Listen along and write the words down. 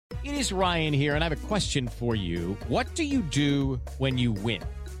It is Ryan here, and I have a question for you. What do you do when you win?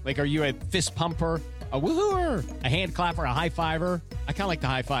 Like, are you a fist pumper, a woo-hooer, a hand clapper, a high fiver? I kind of like the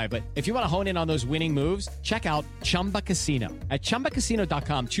high five, but if you want to hone in on those winning moves, check out Chumba Casino. At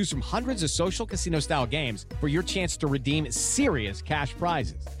ChumbaCasino.com, choose from hundreds of social casino-style games for your chance to redeem serious cash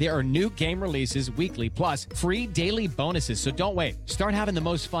prizes. There are new game releases weekly, plus free daily bonuses. So don't wait. Start having the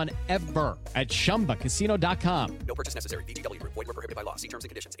most fun ever at ChumbaCasino.com. No purchase necessary. VGW Group. Void where prohibited by law. See terms and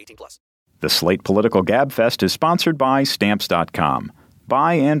conditions. 18+. The Slate Political Gabfest is sponsored by Stamps.com.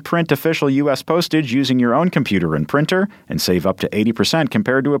 Buy and print official U.S. postage using your own computer and printer and save up to 80%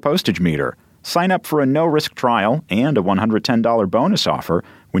 compared to a postage meter. Sign up for a no-risk trial and a $110 bonus offer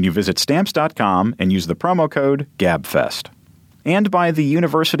when you visit Stamps.com and use the promo code GABFEST. And by the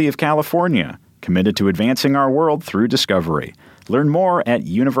University of California, committed to advancing our world through discovery. Learn more at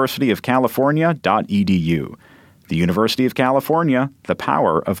universityofcalifornia.edu. The University of California, the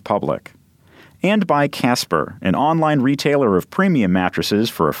power of public. And by Casper, an online retailer of premium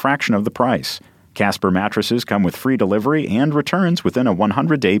mattresses for a fraction of the price. Casper mattresses come with free delivery and returns within a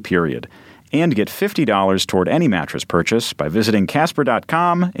 100-day period. And get $50 toward any mattress purchase by visiting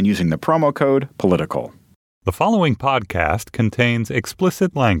Casper.com and using the promo code POLITICAL. The following podcast contains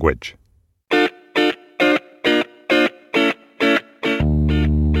explicit language.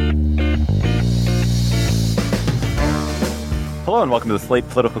 Hello and welcome to the Slate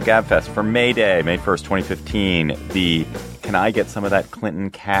Political Gabfest for May Day, May 1st, 2015. The Can I Get Some of That Clinton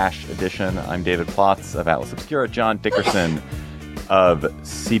Cash edition. I'm David Plotz of Atlas Obscura. John Dickerson of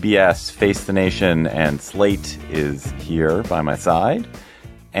CBS, Face the Nation, and Slate is here by my side.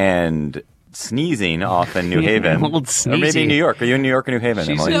 And sneezing off in New Haven. Old or maybe New York. Are you in New York or New Haven,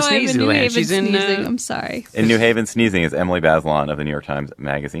 She's Emily? in No, I'm in sneezing New land. Haven She's in sneezing. I'm sorry. In New Haven sneezing is Emily Bazelon of the New York Times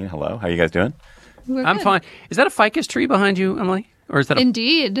Magazine. Hello. How are you guys doing? I'm fine. Is that a ficus tree behind you, Emily? Or is that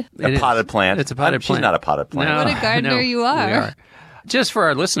Indeed. A potted plant. It's a potted plant. She's not a potted plant. No, What a gardener no, you are. we are. Just for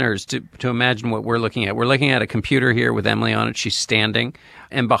our listeners to imagine what we're looking at a computer here with Emily on it. She's standing.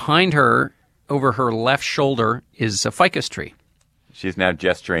 And behind her, over her left shoulder, is a ficus tree. She's now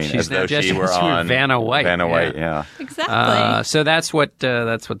gesturing She's as now though she gesturing were to on Vanna White. Vanna White, yeah. Exactly. So that's what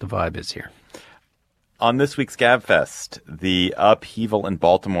the vibe is here. On this week's Gabfest, the upheaval in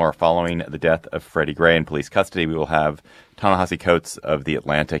Baltimore following the death of Freddie Gray in police custody. We will have Ta-Nehisi Coates of The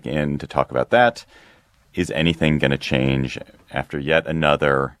Atlantic in to talk about that. Is anything going to change after yet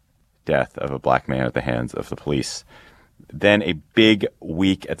another death of a black man at the hands of the police? Then a big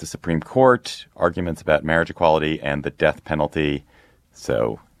week at the Supreme Court, arguments about marriage equality and the death penalty.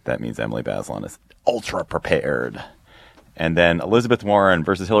 So that means Emily Bazelon is ultra prepared. And then Elizabeth Warren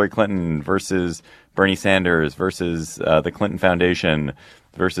versus Hillary Clinton versus Bernie Sanders versus the Clinton Foundation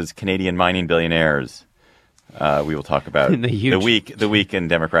versus Canadian mining billionaires. We will talk about the week in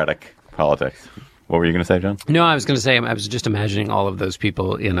Democratic politics. What were you going to say, John? No, I was going to say I was just imagining all of those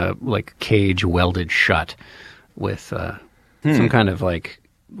people in a cage welded shut with some kind of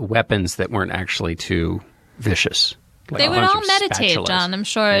weapons that weren't actually too vicious. They would all meditate, spatulas. John. I'm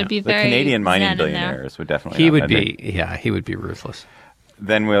sure it'd be The very Canadian mining zen in there. billionaires would definitely. He not would meditate. he would be ruthless.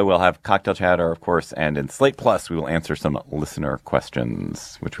 Then we'll have cocktail chatter, of course, and in Slate Plus we will answer some listener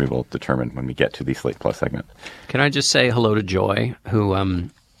questions, which we will determine when we get to the Slate Plus segment. Can I just say hello to Joy, who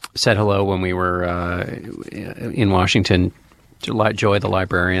said hello when we were in Washington. Joy, the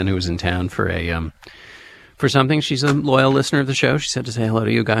librarian, who was in town for something. She's a loyal listener of the show. She said to say hello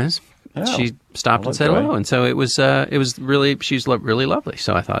to you guys. Oh, she stopped and said Joy. hello, and so it was really she's really lovely.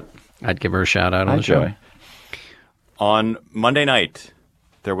 So I thought I'd give her a shout out on the show. Joy. On Monday night,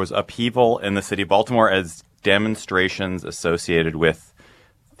 there was upheaval in the city of Baltimore as demonstrations associated with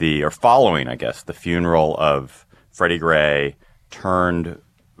following, I guess, the funeral of Freddie Gray turned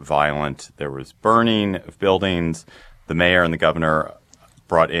violent. There was burning of buildings. The mayor and the governor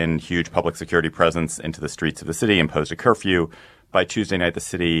brought in huge public security presence into the streets of the city, imposed a curfew. By Tuesday night, the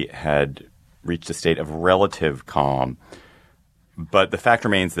city had reached a state of relative calm. But the fact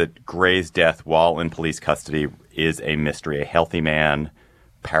remains that Gray's death while in police custody is a mystery. A healthy man,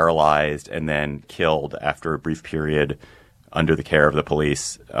 paralyzed, and then killed after a brief period under the care of the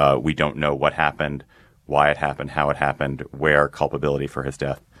police. We don't know what happened, why it happened, how it happened, where culpability for his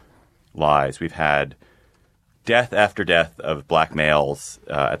death lies. We've had death after death of black males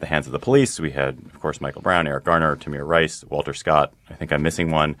at the hands of the police. We had, of course, Michael Brown, Eric Garner, Tamir Rice, Walter Scott. I think I'm missing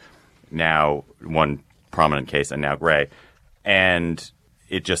one. Now one prominent case, and now Gray. And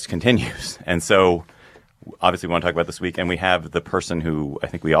it just continues. And so obviously we want to talk about this week. And we have the person who I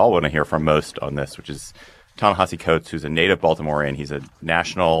think we all want to hear from most on this, which is Ta-Nehisi Coates, who's a native Baltimorean. He's a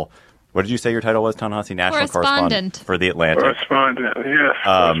national What did you say your title was, Ta-Nehisi? National correspondent for The Atlantic. Correspondent, yes.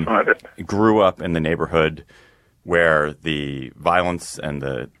 Correspondent. Grew up in the neighborhood where the violence and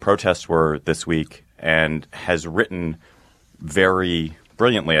the protests were this week, and has written very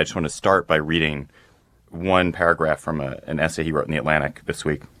brilliantly. I just want to start by reading one paragraph from an essay he wrote in The Atlantic this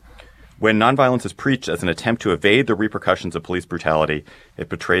week. When nonviolence is preached as an attempt to evade the repercussions of police brutality, it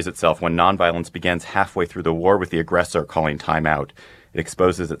betrays itself. When nonviolence begins halfway through the war with the aggressor calling time out, it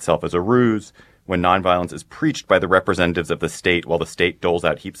exposes itself as a ruse. When nonviolence is preached by the representatives of the state while the state doles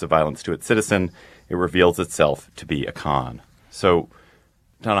out heaps of violence to its citizen, it reveals itself to be a con. So,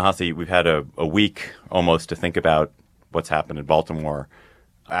 Ta-Nehisi, we've had a week almost to think about what's happened in Baltimore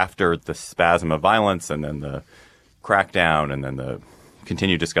after the spasm of violence and then the crackdown and then the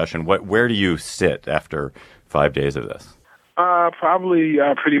continued discussion. Where do you sit after 5 days of this? Probably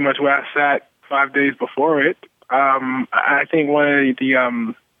pretty much where I sat 5 days before it. I think one of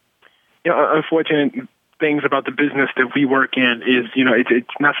the unfortunate things about the business that we work in is,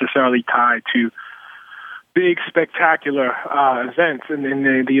 it's necessarily tied to big, spectacular events, and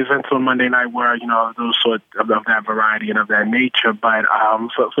the events on Monday night were, those sort of that variety and of that nature. But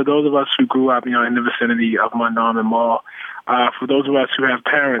for those of us who grew up, in the vicinity of Mondawmin Mall, for those of us who have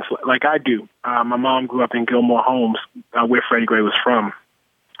parents like I do, my mom grew up in Gilmore Homes, where Freddie Gray was from.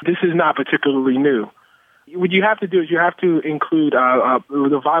 This is not particularly new. What you have to do is you have to include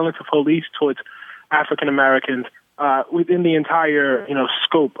the violence of police towards African Americans within the entire,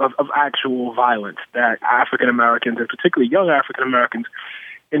 scope of actual violence that African Americans, and particularly young African Americans,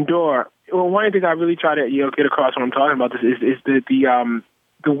 endure. Well, one of the things I really try to get across when I'm talking about this is the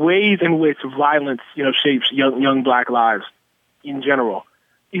ways in which violence, shapes young black lives in general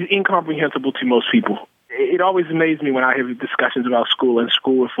is incomprehensible to most people. It always amazes me when I hear discussions about school and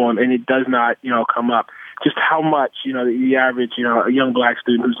school reform, and it does not, come up just how much, the average, a young black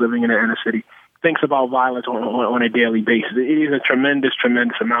student who's living in the inner city thinks about violence on a daily basis. It is a tremendous,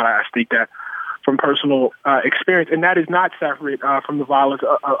 tremendous amount. I speak that from personal experience, and that is not separate from the violence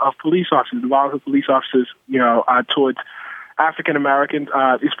of police officers. The violence of police officers, towards African Americans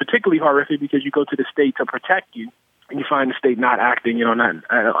is particularly horrific because you go to the state to protect you, and you find the state not acting,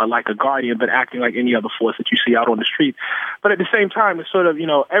 not like a guardian, but acting like any other force that you see out on the street. But at the same time, it's sort of,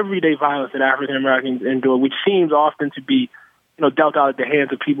 everyday violence that African Americans endure, which seems often to be, dealt out at the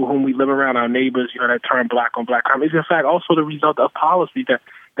hands of people whom we live around, our neighbors, that turn black on black crime, is in fact also the result of policies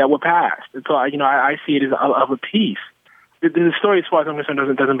that were passed. And so, I see it as of a piece. The story, as far as I'm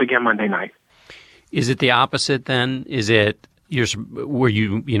concerned, doesn't begin Monday night. Is it the opposite then? Is it,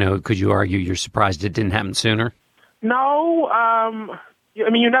 could you argue you're surprised it didn't happen sooner? No.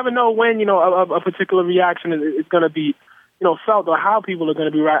 You never know when, a particular reaction is going to be, felt, or how people are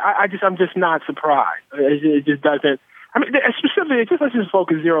going to be right. I'm just not surprised. It just doesn't. Specifically, let's just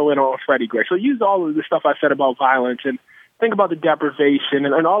zero in on Freddie Gray. So use all of the stuff I said about violence and think about the deprivation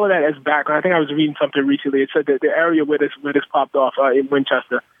and all of that as background. I think I was reading something recently. It said that the area where this popped off in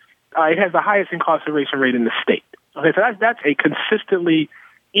Winchester, it has the highest incarceration rate in the state. Okay, so that's a consistently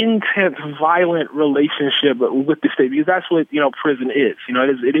intense, violent relationship with the state, because that's what prison is.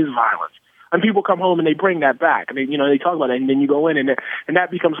 It is violence, and people come home and they bring that back, and they talk about it, and then you go in and that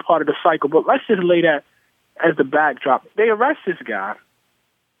becomes part of the cycle. But let's just lay that as the backdrop. They arrest this guy,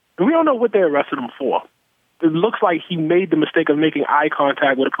 and we don't know what they arrested him for. It looks like he made the mistake of making eye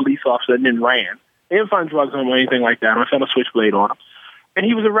contact with a police officer and then ran. They didn't find drugs on him or anything like that, or found a switchblade on him. And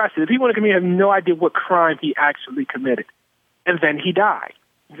he was arrested. The people in the community have no idea what crime he actually committed. And then he died.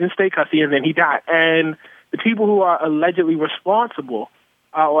 He's in state custody, and then he died. And the people who are allegedly responsible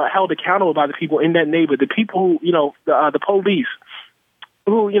or held accountable by the people in that neighborhood, the people who, the police,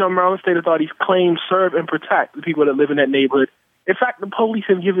 who, Maryland State authorities claim serve and protect the people that live in that neighborhood. In fact, the police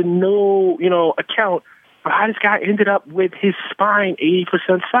have given no, account of how this guy ended up with his spine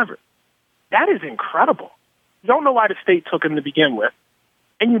 80% severed. That is incredible. You don't know why the state took him to begin with.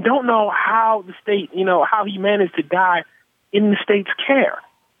 And you don't know how the state, how he managed to die in the state's care.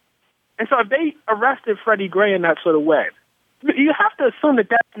 And so if they arrested Freddie Gray in that sort of way, you have to assume that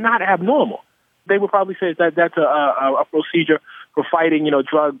that's not abnormal. They would probably say that that's a procedure for fighting,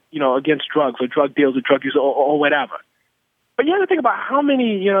 drug, against drugs or drug deals or drug use or whatever. But you have to think about how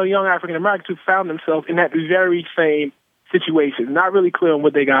many, young African Americans who found themselves in that very same situation, not really clear on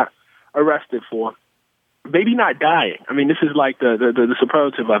what they got arrested for. Maybe not dying. This is like the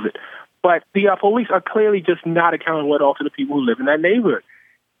superlative of it. But the police are clearly just not accounting what all to the people who live in that neighborhood.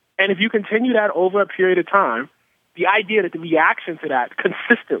 And if you continue that over a period of time, the idea that the reaction to that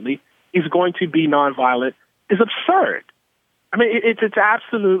consistently is going to be nonviolent is absurd. It's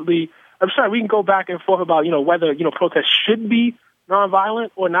absolutely absurd. We can go back and forth about, whether, protests should be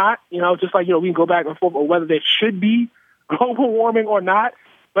nonviolent or not. Just like, we can go back and forth on whether there should be global warming or not.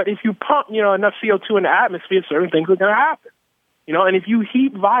 But if you pump, enough CO2 in the atmosphere, certain things are going to happen. And if you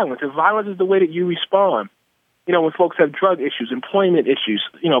heap violence, if violence is the way that you respond, when folks have drug issues, employment issues,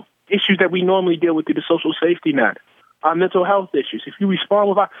 issues that we normally deal with through the social safety net, mental health issues, if you respond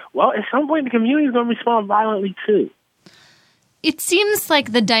with violence, well, at some point the community is going to respond violently too. It seems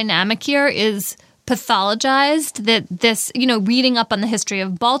like the dynamic here is pathologized, that this, reading up on the history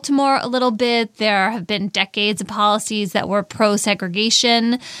of Baltimore a little bit, there have been decades of policies that were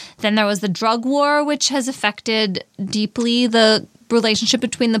pro-segregation. Then there was the drug war, which has affected deeply the relationship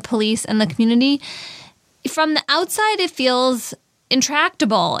between the police and the community. From the outside, it feels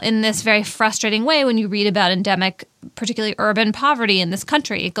intractable in this very frustrating way when you read about endemic, particularly urban poverty in this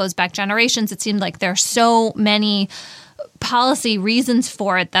country. It goes back generations. It seemed like there are so many policy reasons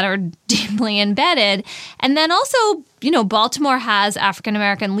for it that are deeply embedded. And then also, Baltimore has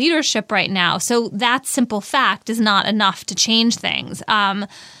African-American leadership right now. So that simple fact is not enough to change things. And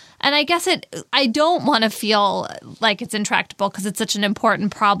I guess I don't want to feel like it's intractable because it's such an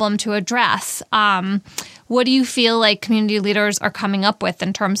important problem to address. What do you feel like community leaders are coming up with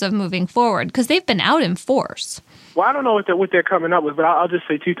in terms of moving forward? Because they've been out in force. Well, I don't know what they're coming up with, but I'll just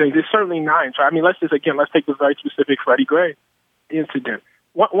say two things. It's certainly not. I mean, let's take the very specific Freddie Gray incident.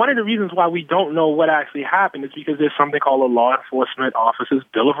 One of the reasons why we don't know what actually happened is because there's something called a law enforcement officer's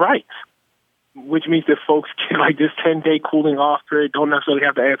Bill of Rights, which means that folks get like this 10-day cooling off period, don't necessarily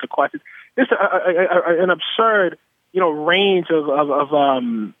have to answer questions. It's an absurd, range of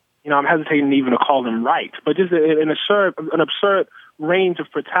I'm hesitating even to call them rights, but just an absurd range of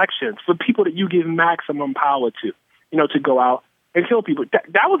protections for people that you give maximum power to, to go out and kill people.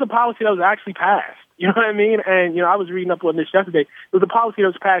 That was a policy that was actually passed. You know what I mean? And, I was reading up on this yesterday. It was a policy that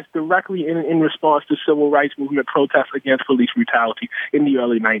was passed directly in response to civil rights movement protests against police brutality in the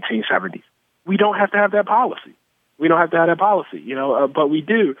early 1970s. We don't have to have that policy. But we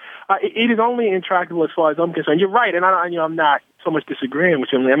do. It is only intractable as far as I'm concerned. You're right, and I'm not so much disagreeing with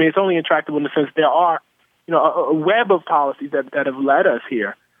you. I mean, it's only intractable in the sense there are, a web of policies that have led us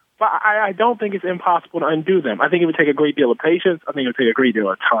here. But I don't think it's impossible to undo them. I think it would take a great deal of patience. I think it would take a great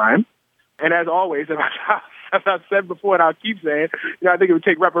deal of time. And as always, and as I've said before, and I'll keep saying, I think it would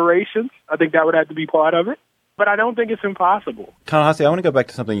take reparations. I think that would have to be part of it. But I don't think it's impossible. Ta-Nehisi, I want to go back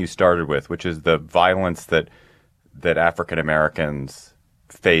to something you started with, which is the violence that African Americans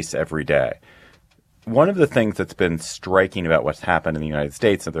face every day. One of the things that's been striking about what's happened in the United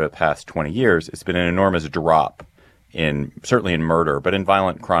States over the past 20 years has been an enormous drop certainly in murder, but in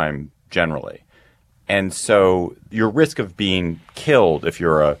violent crime generally. And so your risk of being killed if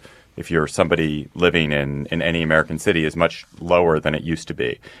you're somebody living in any American city is much lower than it used to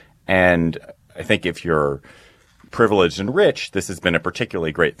be. And I think if you're privileged and rich, this has been a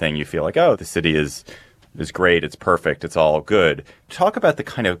particularly great thing. You feel like, oh, the city is great, it's perfect, it's all good. Talk about the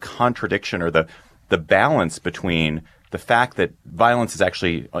kind of contradiction or the balance between the fact that violence is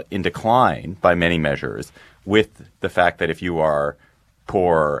actually in decline by many measures with the fact that if you are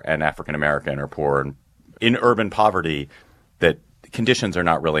poor and African American or poor and in urban poverty, that conditions are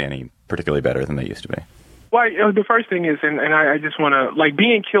not really any particularly better than they used to be. Well, the first thing is, and I just want to,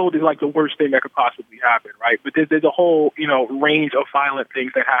 being killed is the worst thing that could possibly happen, right? But there's a whole, range of violent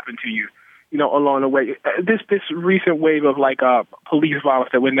things that happen to you, along the way. This recent wave of police violence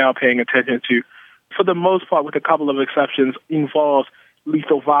that we're now paying attention to, for the most part, with a couple of exceptions, involves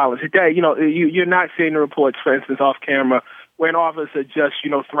lethal violence. Today, you're not seeing the reports, for instance, off camera, where an officer just,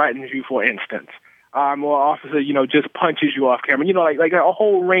 threatens you, for instance, or an officer, just punches you off camera. Like a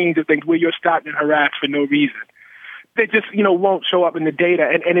whole range of things where you're stopped and harassed for no reason. They just, won't show up in the data,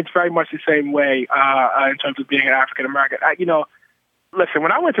 and it's very much the same way in terms of being an African American. Listen,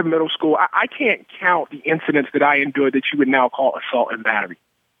 when I went to middle school, I can't count the incidents that I endured that you would now call assault and battery.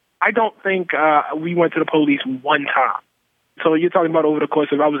 I don't think we went to the police one time. So you're talking about over the course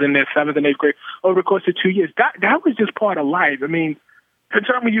of, I was in there 7th and 8th grade, over the course of 2 years. That was just part of life. I mean, the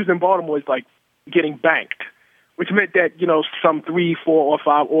term we used in Baltimore is getting banked, which meant that, some 3, 4, or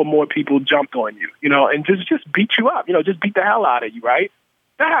 5 or more people jumped on you, and just beat you up, just beat the hell out of you, right?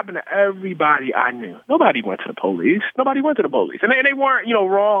 That happened to everybody I knew. Nobody went to the police. And they weren't,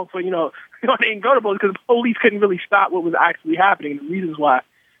 wrong for, they didn't go to the police because the police couldn't really stop what was actually happening, and the reasons why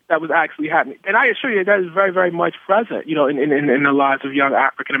that was actually happening. And I assure you that is very, very much present, in the lives of young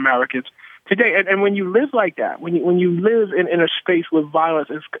African Americans today. And when you live like that, when you live in a space where violence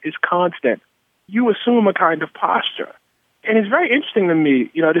is constant, you assume a kind of posture. And it's very interesting to me,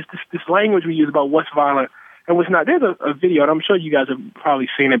 this language we use about what's violent and what's not. There's a video, and I'm sure you guys have probably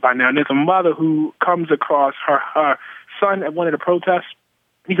seen it by now. And there's a mother who comes across her son at one of the protests.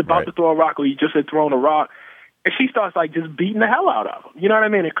 He's about to throw a rock, or he just had thrown a rock. And she starts, like, just beating the hell out of him. You know what I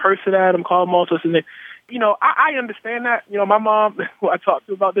mean? And cursing at him, calling him all sorts of things. You know, I understand that. You know, my mom, who I talked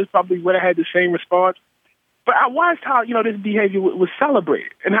to about this, probably would have had the same response. But I watched how, you know, this behavior was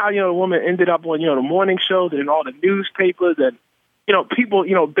celebrated and how, you know, the woman ended up on, you know, the morning shows and in all the newspapers and, you know, people,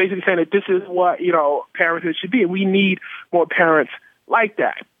 you know, basically saying that this is what, you know, parenthood should be. And we need more parents like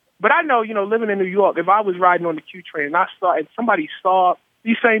that. But I know, you know, living in New York, if I was riding on the Q train and I saw, and somebody saw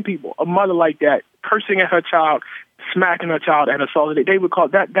these same people, a mother like that, cursing at her child, smacking her child, and assaulting it, they would call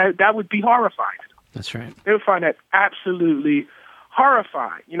that would be horrifying. That's right. They would find that absolutely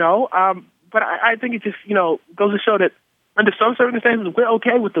horrifying, you know. But I think it just, you know, goes to show that under some circumstances, we're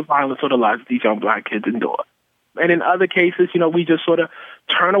okay with the violence or the lives that these young black kids endure. And in other cases, you know, we just sort of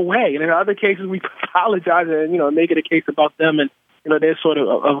turn away. And in other cases, we apologize and, you know, make it a case about them and, you know, their sort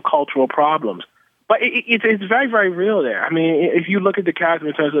of cultural problems. But it's very, very real there. I mean, if you look at the chasm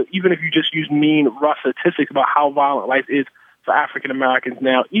in terms of, even if you just use mean, rough statistics about how violent life is for African Americans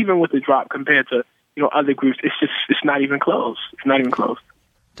now, even with the drop compared to, you know, other groups, it's not even close. It's not even close.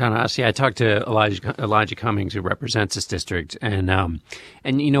 Ta-Nehisi, I talked to Elijah Cummings, who represents this district, and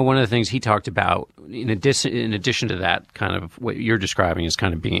you know, one of the things he talked about, in addition to that, kind of what you're describing as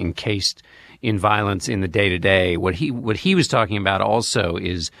kind of being encased in violence in the day-to-day, what he was talking about also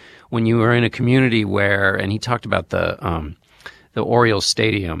is when you are in a community where, and he talked about the Orioles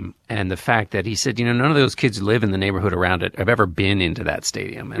Stadium and the fact that he said, you know, none of those kids who live in the neighborhood around it have ever been into that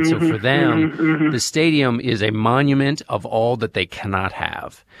stadium. And so for them, the stadium is a monument of all that they cannot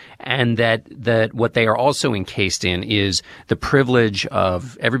have. And that what they are also encased in is the privilege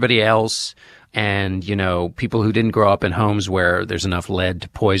of everybody else and, you know, people who didn't grow up in homes where there's enough lead to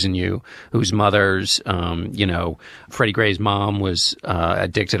poison you, whose mothers, you know, Freddie Gray's mom was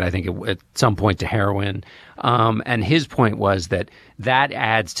addicted, I think, at some point to heroin. And his point was that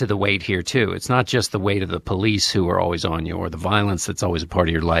adds to the weight here, too. It's not just the weight of the police who are always on you or the violence that's always a part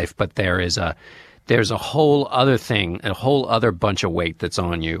of your life, but there's a whole other thing, a whole other bunch of weight that's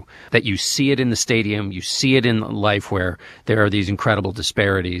on you, that you see it in the stadium, you see it in life where there are these incredible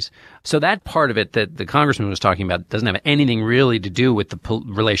disparities. So that part of it that the congressman was talking about doesn't have anything really to do with the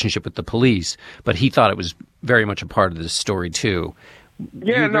relationship with the police, but he thought it was very much a part of this story, too.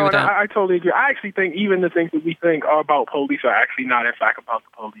 Yeah, no, I totally agree. I actually think even the things that we think are about police are actually not, in fact, about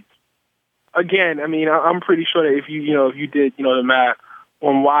the police. Again, I mean, I'm pretty sure that if you did, you know, the math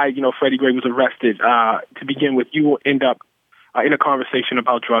on why, you know, Freddie Gray was arrested to begin with, you will end up in a conversation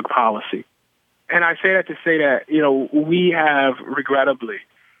about drug policy. And I say that to say that, you know, we have, regrettably,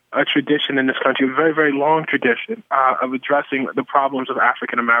 a tradition in this country, a very, very long tradition of addressing the problems of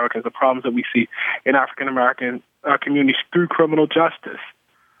African Americans, the problems that we see in African American communities through criminal justice.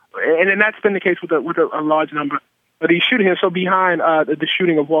 And that's been the case with a large number of these shootings. So behind the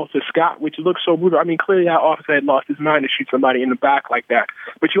shooting of Walter Scott, which looks so brutal, I mean, clearly that officer had lost his mind to shoot somebody in the back like that.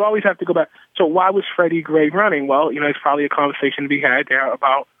 But you always have to go back. So why was Freddie Gray running? Well, you know, it's probably a conversation to be had there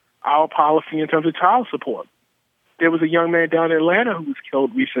about our policy in terms of child support. There was a young man down in Atlanta who was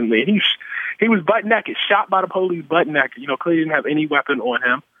killed recently. He was butt naked, shot by the police butt naked. You know, clearly didn't have any weapon on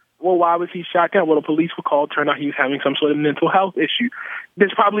him. Well, why was he shot down? Well, the police were called. Turned out he was having some sort of mental health issue.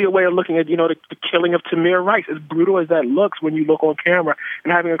 There's probably a way of looking at, you know, the killing of Tamir Rice, as brutal as that looks when you look on camera,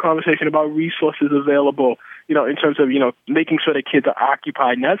 and having a conversation about resources available, you know, in terms of, you know, making sure that kids are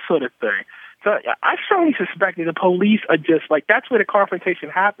occupied and that sort of thing. So I strongly suspect that the police are just like, that's where the confrontation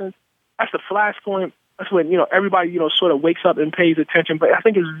happens. That's the flashpoint. That's when, you know, everybody, you know, sort of wakes up and pays attention. But I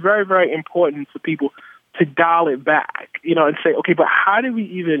think it's very, very important for people to dial it back, you know, and say, okay, but how did we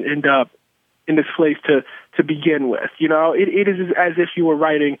even end up in this place to begin with? You know, it is as if you were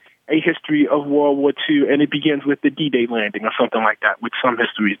writing a history of World War II and it begins with the D-Day landing or something like that, which some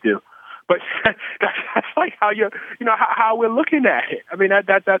histories do. But that's like how how we're looking at it. I mean,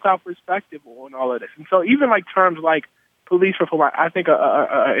 that's our perspective on all of this. And so even like terms like police reform, I think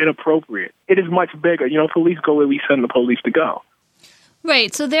are inappropriate. It is much bigger. You know, police go where we send the police to go.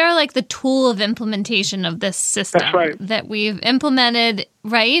 Right. So they're like the tool of implementation of this system. That's right. That we've implemented,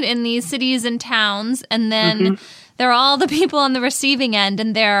 right, in these cities and towns. And then there are all the people on the receiving end,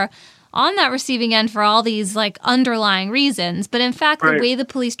 and they're on that receiving end for all these like underlying reasons. But in fact, the way the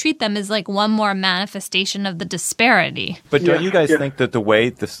police treat them is like one more manifestation of the disparity. But don't you guys think that the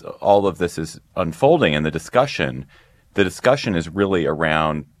way all of this is unfolding and the discussion is really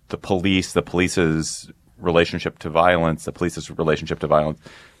around the police's relationship to violence, the police's relationship to violence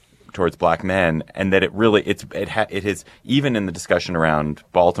towards black men, and that it has, even in the discussion around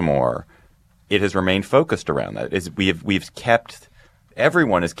Baltimore, it has remained focused around that. We've kept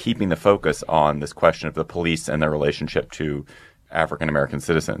everyone is keeping the focus on this question of the police and their relationship to African American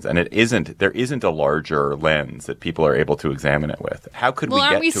citizens, and there isn't a larger lens that people are able to examine it with. How could we get to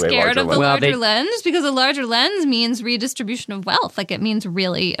a larger lens? Well, aren't we scared of the larger lens? Because a larger lens means redistribution of wealth. Like, it means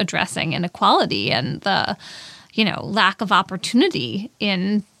really addressing inequality and the, lack of opportunity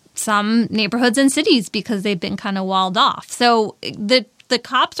in some neighborhoods and cities because they've been kind of walled off. So the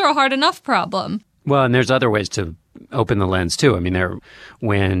cops are a hard enough problem. Well, and there's other ways to open the lens too. I mean,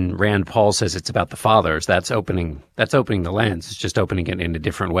 when Rand Paul says it's about the fathers, that's opening the lens. It's just opening it in a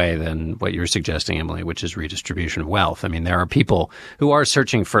different way than what you're suggesting, Emily, which is redistribution of wealth. I mean, there are people who are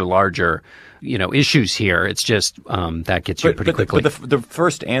searching for larger, issues here. It's just that gets you pretty quickly. But the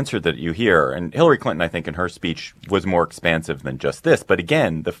first answer that you hear, and Hillary Clinton, I think, in her speech was more expansive than just this. But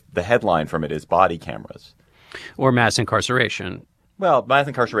again, the headline from it is body cameras or mass incarceration. Well, mass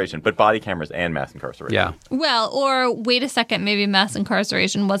incarceration, but body cameras and mass incarceration. Yeah. Well, or wait a second, maybe mass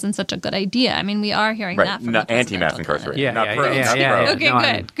incarceration wasn't such a good idea. I mean, we are hearing that from anti-mass incarceration. Yeah.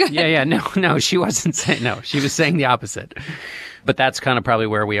 Okay, good. No, she wasn't saying no. She was saying the opposite. But that's kind of probably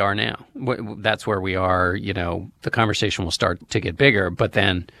where we are now. That's where we are. The conversation will start to get bigger, but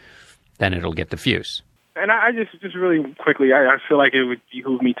then it'll get diffuse. And I just really quickly, I feel like it would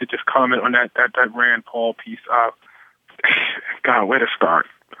behoove me to just comment on that Rand Paul piece. God, where to start?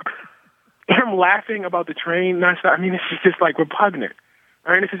 Him laughing about the train nonstop. I mean, this is just like repugnant.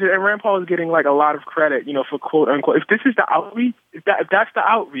 I mean, and Rand Paul is getting like a lot of credit, for quote unquote. If this is the outreach, if that's the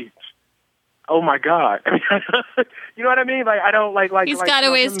outreach, oh my God! I mean, you know what I mean? Like, I don't like. He's got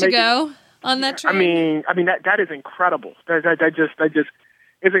a ways to go on that train. I mean that is incredible. That just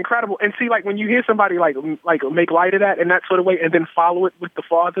is incredible. And see, like when you hear somebody like make light of that in that sort of way, and then follow it with the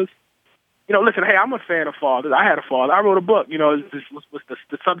fathers. Listen, hey, I'm a fan of fathers. I had a father. I wrote a book.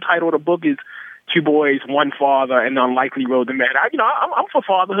 The subtitle of the book is Two Boys, One Father, and the Unlikely Road to Man. I'm for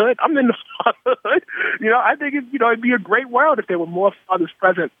fatherhood. I'm into fatherhood. I think it'd be a great world if there were more fathers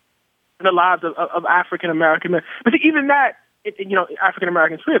present in the lives of African American men. But see, even that, African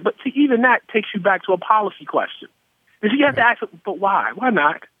American spirit. But see, even that takes you back to a policy question. Because you have to ask, but why? Why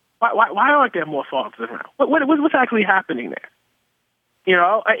not? Why aren't there more fathers around? What's actually happening there?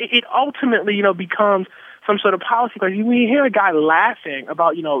 It ultimately, becomes some sort of policy question. When you hear a guy laughing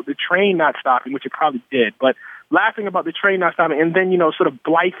about, the train not stopping, which it probably did, but laughing about the train not stopping, and then, sort of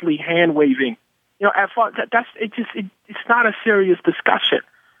blithely hand waving, it's not a serious discussion.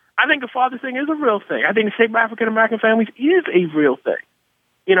 I think the father thing is a real thing. I think the state of African American families is a real thing.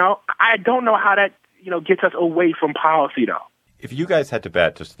 I don't know how that, gets us away from policy, though. If you guys had to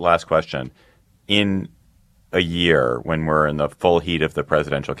bet, just last question, in a year when we're in the full heat of the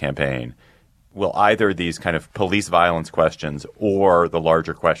presidential campaign, will either these kind of police violence questions or the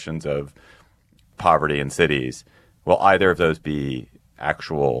larger questions of poverty in cities, will either of those be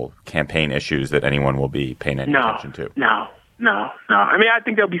actual campaign issues that anyone will be paying any attention to? No. I mean, I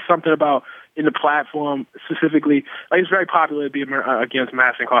think there'll be something about in the platform specifically. Like, it's very popular to be against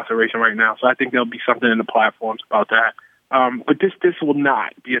mass incarceration right now, so I think there'll be something in the platforms about that. But this will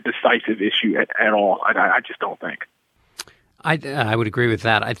not be a decisive issue at all. I just don't think. I would agree with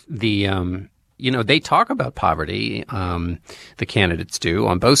that. They talk about poverty. The candidates do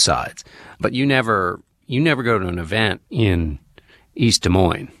on both sides, but you never go to an event in East Des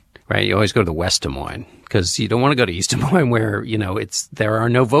Moines, right? You always go to the West Des Moines because you don't want to go to East Des Moines where there are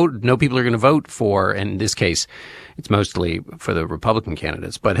no people are going to vote for. And in this case, it's mostly for the Republican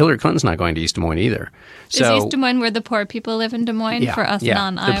candidates, but Hillary Clinton's not going to East Des Moines either. So, is East Des Moines where the poor people live in Des Moines for us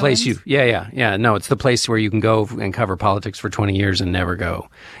non-Iowans? The place No, it's the place where you can go and cover politics for 20 years and never go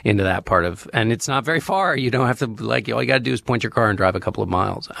into that part of, and it's not very far. You don't have to all you got to do is point your car and drive a couple of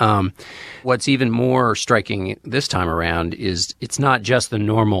miles. What's even more striking this time around is it's not just the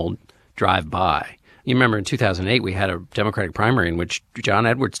normal drive-by. You remember in 2008, we had a Democratic primary in which John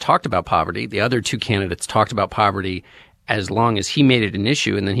Edwards talked about poverty. The other two candidates talked about poverty as long as he made it an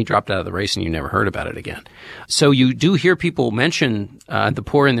issue, and then he dropped out of the race and you never heard about it again. So you do hear people mention the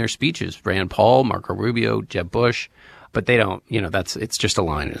poor in their speeches, Rand Paul, Marco Rubio, Jeb Bush, but they don't, it's just a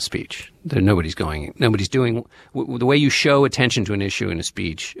line in a speech. Nobody's doing the way you show attention to an issue in a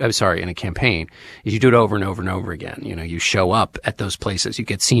speech, in a campaign, is you do it over and over and over again. You show up at those places. You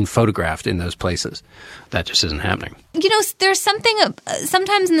get seen photographed in those places. That just isn't happening. There's something,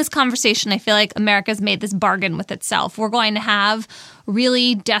 sometimes in this conversation, I feel like America's made this bargain with itself. We're going to have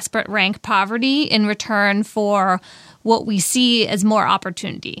really desperate rank poverty in return for what we see as more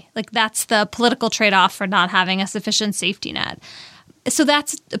opportunity. Like, that's the political trade-off for not having a sufficient safety net. So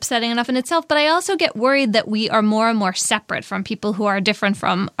that's upsetting enough in itself. But I also get worried that we are more and more separate from people who are different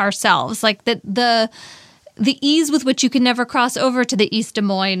from ourselves. Like, that the ease with which you can never cross over to the East Des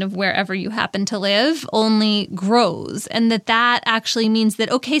Moines of wherever you happen to live only grows. And that actually means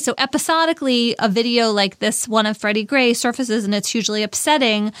that, okay, so episodically a video like this one of Freddie Gray surfaces and it's hugely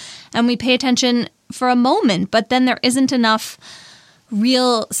upsetting and we pay attention for a moment, but then there isn't enough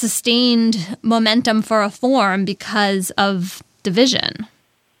real sustained momentum for reform because of division.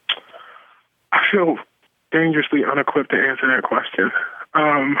 I feel dangerously unequipped to answer that question.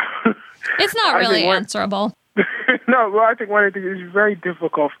 It's not really answerable. No, well, I think one of the things is very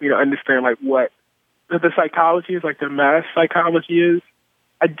difficult for me to understand, like, what the psychology is, like the mass psychology is.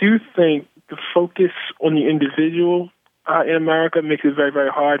 I do think the focus on the individual in America makes it very, very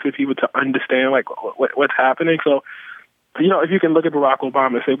hard for people to understand, like, what's happening. So, if you can look at Barack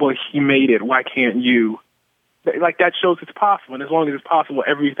Obama and say, well, he made it, why can't you? Like, that shows it's possible, and as long as it's possible,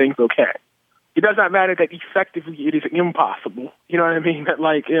 everything's okay. It does not matter that effectively it is impossible. You know what I mean? That,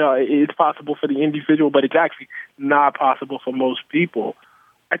 like, it's possible for the individual, but it's actually not possible for most people.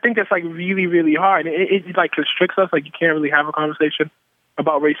 I think that's, like, really, really hard. It like, constricts us. Like, you can't really have a conversation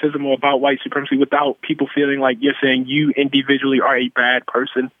about racism or about white supremacy without people feeling like you're saying you individually are a bad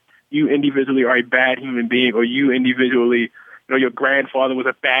person, you individually are a bad human being, or you individually, your grandfather was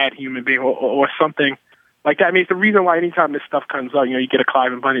a bad human being, or something like that. I mean, it's the reason why anytime this stuff comes up, you get a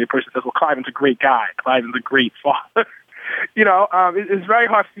Cliven Bundy, the person says, well, Cliven's a great guy. Cliven's a great father. It's very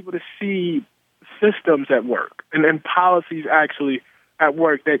hard for people to see systems at work and policies actually at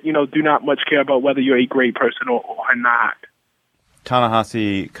work that, do not much care about whether you're a great person or not.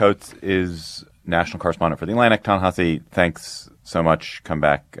 Ta-Nehisi Coates is national correspondent for The Atlantic. Ta-Nehisi, thanks so much. Come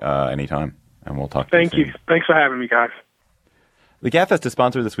back anytime, and we'll talk to you soon. Thank you. Thanks for having me, guys. The GabFest is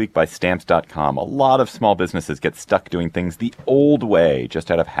sponsored this week by Stamps.com. A lot of small businesses get stuck doing things the old way, just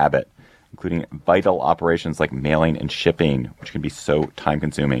out of habit, including vital operations like mailing and shipping, which can be so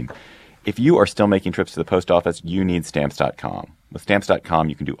time-consuming. If you are still making trips to the post office, you need Stamps.com. With Stamps.com,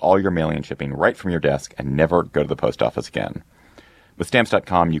 you can do all your mailing and shipping right from your desk and never go to the post office again. With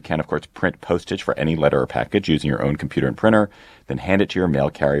Stamps.com, you can, of course, print postage for any letter or package using your own computer and printer, then hand it to your mail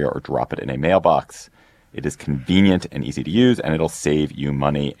carrier or drop it in a mailbox. It is convenient and easy to use, and it'll save you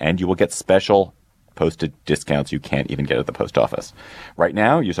money, and you will get special postage discounts you can't even get at the post office. Right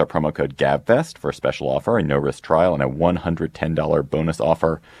now, use our promo code GABFEST for a special offer, a no-risk trial, and a $110 bonus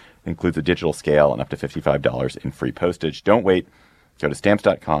offer. It includes a digital scale and up to $55 in free postage. Don't wait. Go to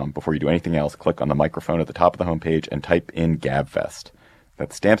Stamps.com. Before you do anything else, click on the microphone at the top of the homepage and type in GABFEST.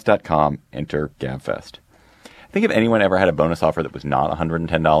 That's Stamps.com. Enter GABFEST. I think if anyone ever had a bonus offer that was not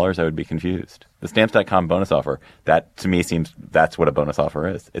 $110, I would be confused. The Stamps.com bonus offer, that to me seems that's what a bonus offer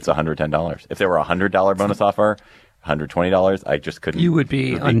is. It's $110. If there were a $100 bonus offer, $120, I just couldn't. You would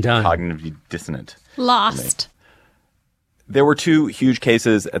be undone. Cognitively dissonant. Lost. There were two huge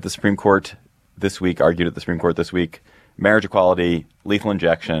cases at the Supreme Court this week, argued at the Supreme Court this week. Marriage equality, lethal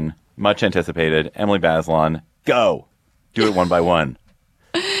injection, much anticipated. Emily Bazelon, go. Do it one by one.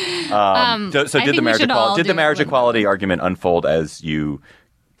 So did the marriage equality argument unfold as you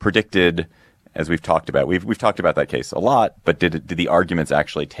predicted, as we've talked about? We've talked about that case a lot, but did the arguments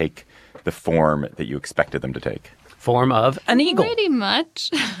actually take the form that you expected them to take? Form of an eagle. Pretty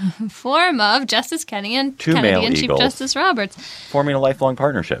much. Form of Justice Kennedy and Chief eagles Justice Roberts. Forming a lifelong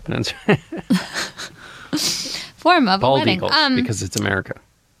partnership. That's right. Form of Bald a wedding. eagles, because it's America.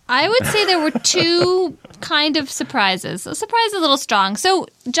 I would say there were two kind of surprises. A surprise is a little strong. So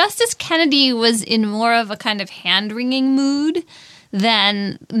Justice Kennedy was in more of a kind of hand-wringing mood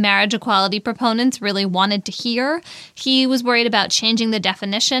than marriage equality proponents really wanted to hear. He was worried about changing the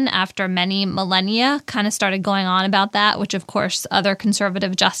definition after many millennia, kind of started going on about that, which of course other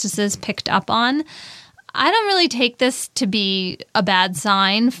conservative justices picked up on. I don't really take this to be a bad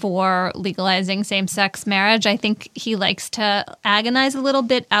sign for legalizing same-sex marriage. I think he likes to agonize a little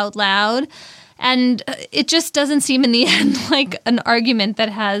bit out loud. And it just doesn't seem in the end like an argument that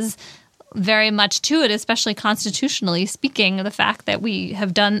has very much to it, especially constitutionally speaking. The fact that we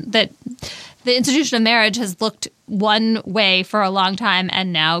have done that, the institution of marriage has looked one way for a long time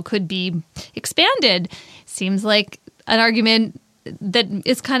and now could be expanded, seems like an argument that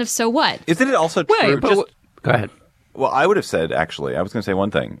is kind of so what? Isn't it also true? Go ahead. Well, I would have said, actually, I was going to say one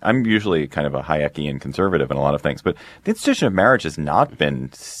thing. I'm usually kind of a Hayekian conservative in a lot of things, but the institution of marriage has not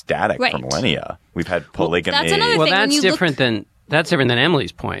been static for millennia. We've had polygamy. That's another thing. That's different than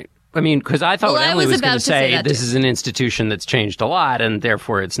Emily's point. I mean, because I thought Emily was going to say this is an institution that's changed a lot, and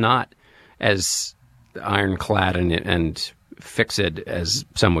therefore it's not as ironclad and fixed as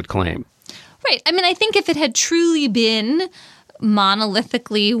some would claim. Right. I mean, I think if it had truly been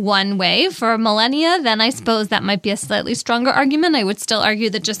monolithically one way for millennia, then I suppose that might be a slightly stronger argument. I would still argue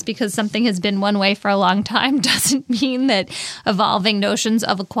that just because something has been one way for a long time doesn't mean that evolving notions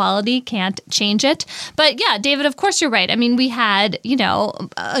of equality can't change it. But yeah, David, of course you're right. I mean, we had,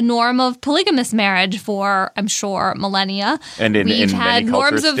 a norm of polygamous marriage for, I'm sure, millennia. And we've had many norms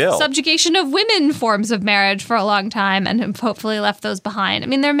cultures of still. Subjugation of women forms of marriage for a long time and have hopefully left those behind. I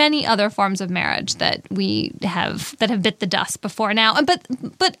mean, there are many other forms of marriage that have bit the dust before now.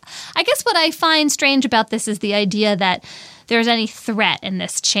 But I guess what I find strange about this is the idea that there's any threat in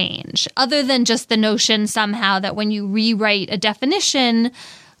this change, other than just the notion somehow that when you rewrite a definition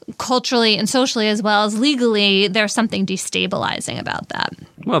culturally and socially as well as legally, there's something destabilizing about that.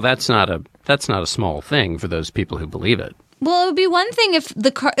 Well, that's not a small thing for those people who believe it. Well, it would be one thing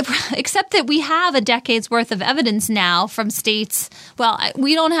except that we have a decade's worth of evidence now from states. Well,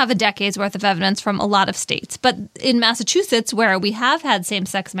 we don't have a decade's worth of evidence from a lot of states, but in Massachusetts, where we have had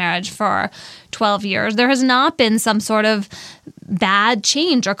same-sex marriage for 12 years, there has not been some sort of bad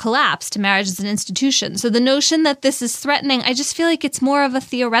change or collapse to marriage as an institution. So the notion that this is threatening, I just feel like it's more of a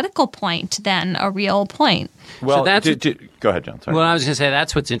theoretical point than a real point. Well, so go ahead, John. Sorry. Well, I was going to say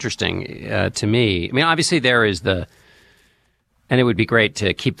that's what's interesting to me. I mean, obviously there is and it would be great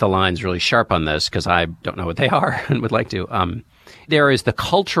to keep the lines really sharp on this because I don't know what they are and would like to. There is the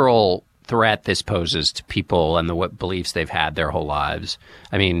cultural threat this poses to people and what beliefs they've had their whole lives.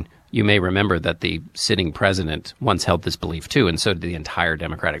 I mean, you may remember that the sitting president once held this belief too, and so did the entire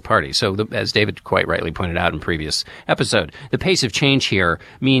Democratic Party. So as David quite rightly pointed out in previous episode, the pace of change here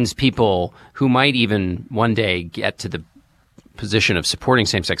means people who might even one day get to the position of supporting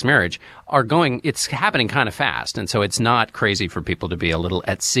same-sex marriage it's happening kind of fast. And so it's not crazy for people to be a little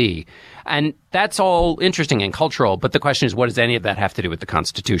at sea. And that's all interesting and cultural. But the question is, what does any of that have to do with the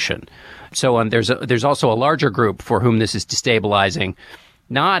Constitution? So there's also a larger group for whom this is destabilizing,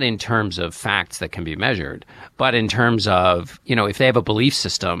 not in terms of facts that can be measured, but in terms of, if they have a belief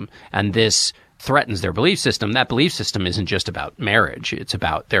system and this threatens their belief system, that belief system isn't just about marriage. It's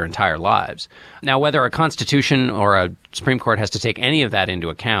about their entire lives. Now, whether a constitution or a Supreme Court has to take any of that into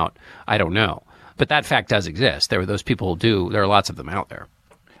account, I don't know. But that fact does exist. There are lots of them out there.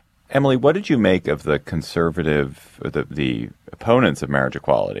 Emily, what did you make of the conservative, or the opponents of marriage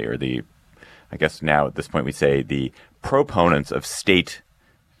equality, or I guess now at this point we say the proponents of state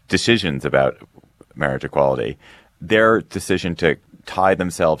decisions about marriage equality, their decision to tie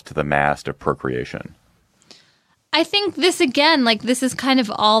themselves to the mast of procreation? I think this is kind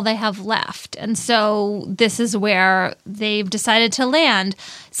of all they have left. And so this is where they've decided to land.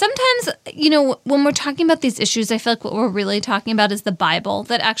 Sometimes, when we're talking about these issues, I feel like what we're really talking about is the Bible,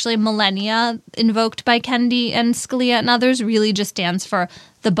 that actually millennia invoked by Kennedy and Scalia and others really just stands for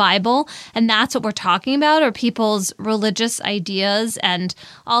the Bible. And that's what we're talking about, are people's religious ideas and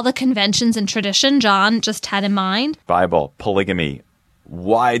all the conventions and tradition John just had in mind. Bible, polygamy,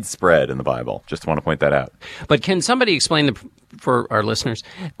 widespread in the Bible. Just want to point that out. But can somebody explain for our listeners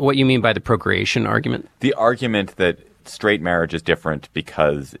what you mean by the procreation argument? The argument that straight marriage is different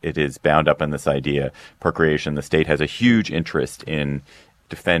because it is bound up in this idea, procreation. The state has a huge interest in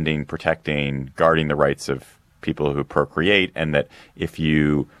defending, protecting, guarding the rights of people who procreate, and that if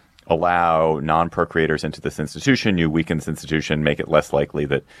you allow non-procreators into this institution, you weaken this institution, make it less likely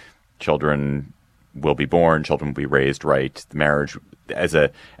that children will be born, children will be raised right. The marriage as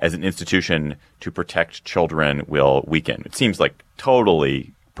an institution to protect children will weaken. It seems like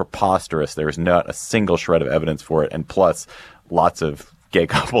totally preposterous. There is not a single shred of evidence for it. And plus, lots of gay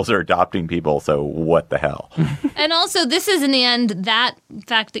couples are adopting people. So what the hell? And also, this is in the end, that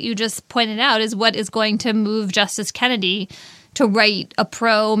fact that you just pointed out is what is going to move Justice Kennedy to write a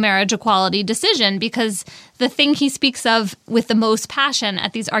pro-marriage equality decision, because the thing he speaks of with the most passion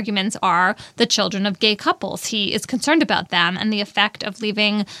at these arguments are the children of gay couples. He is concerned about them and the effect of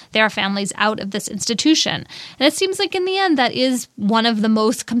leaving their families out of this institution. And it seems like in the end that is one of the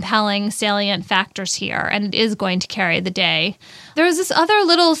most compelling, salient factors here, and it is going to carry the day. There was this other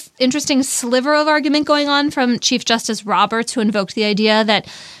little interesting sliver of argument going on from Chief Justice Roberts, who invoked the idea that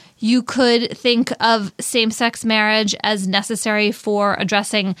you could think of same-sex marriage as necessary for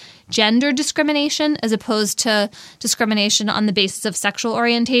addressing gender discrimination as opposed to discrimination on the basis of sexual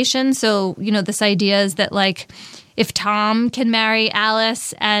orientation. So, this idea is that, if Tom can marry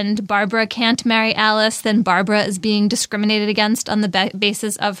Alice and Barbara can't marry Alice, then Barbara is being discriminated against on the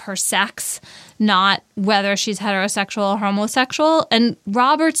basis of her sex, not whether she's heterosexual or homosexual. And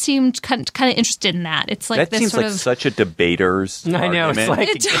Robert seemed kind of interested in that. It's like that this seems sort like of such a debater's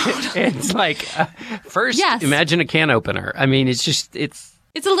argument. It's like first, Yes. Imagine a can opener. I mean, it's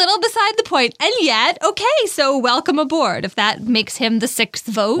It's a little beside the point. And yet, okay, so welcome aboard. If that makes him the sixth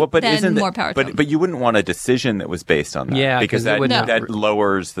vote, then more power to him. But you wouldn't want a decision that was based on that. Yeah, because that that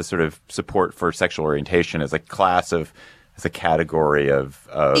lowers the sort of support for sexual orientation as a class of, as a category of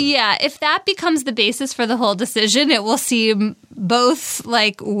Yeah, if that becomes the basis for the whole decision, it will seem both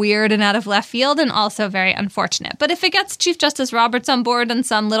like weird and out of left field and also very unfortunate. But if it gets Chief Justice Roberts on board and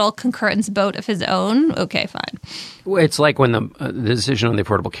some little concurrence vote of his own, okay, fine. It's like when the decision on the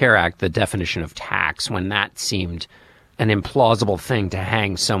Affordable Care Act, the definition of tax, when that seemed an implausible thing to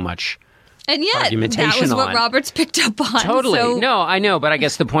hang so much and yet, argumentation that was what on. Roberts picked up on. Totally. So. No, I know, but I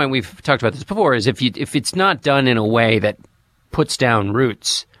guess the point, we've talked about this before, is if it's not done in a way that puts down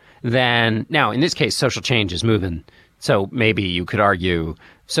roots, then now in this case, social change is moving. So maybe you could argue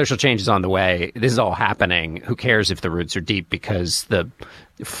social change is on the way. This is all happening. Who cares if the roots are deep, because the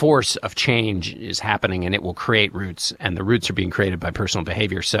force of change is happening and it will create roots, and the roots are being created by personal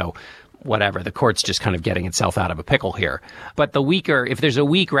behavior. So whatever, the court's just kind of getting itself out of a pickle here. But if there's a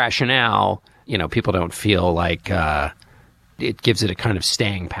weak rationale, people don't feel like it gives it a kind of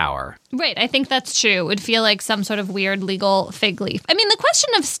staying power. Right. I think that's true. It would feel like some sort of weird legal fig leaf. I mean, the question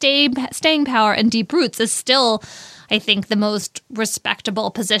of staying power and deep roots is still, I think, the most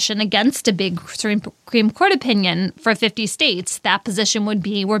respectable position against a big Supreme Court opinion for 50 states. That position would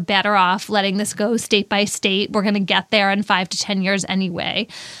be, we're better off letting this go state by state. We're going to get there in 5 to 10 years anyway.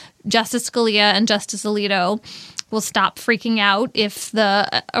 Justice Scalia and Justice Alito will stop freaking out if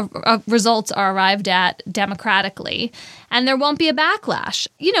the results are arrived at democratically, and there won't be a backlash.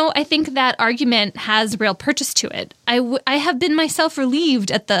 I think that argument has real purchase to it. I have been myself relieved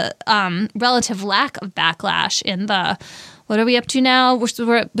at the relative lack of backlash in the, what are we up to now?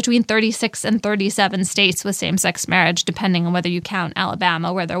 We're between 36 and 37 states with same-sex marriage, depending on whether you count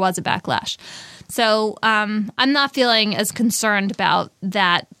Alabama, where there was a backlash. So I'm not feeling as concerned about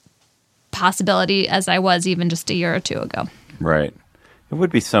that possibility as I was even just a year or two ago. Right. It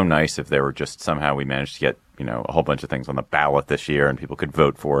would be so nice if there were just somehow we managed to get, a whole bunch of things on the ballot this year and people could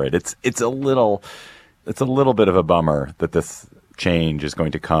vote for it. It's a little bit of a bummer that this change is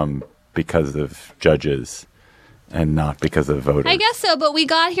going to come because of judges and not because of voters. I guess so, but we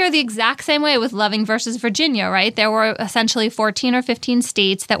got here the exact same way with Loving versus Virginia, right? There were essentially 14 or 15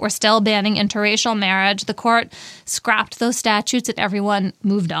 states that were still banning interracial marriage. The court scrapped those statutes and everyone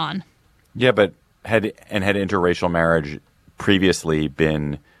moved on. Yeah, but had interracial marriage previously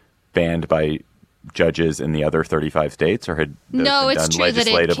been banned by judges in the other 35 states, or had those no? been It's done true that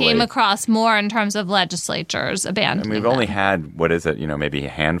it legislatively? came across more in terms of legislatures abandoning. We've only had maybe a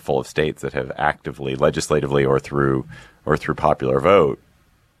handful of states that have actively, legislatively, or through popular vote,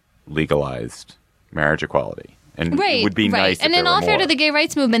 legalized marriage equality. And it would be nice if and there in were all fair more. to the gay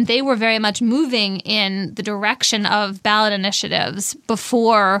rights movement, they were very much moving in the direction of ballot initiatives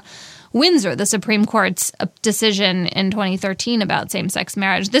before Windsor, the Supreme Court's decision in 2013 about same-sex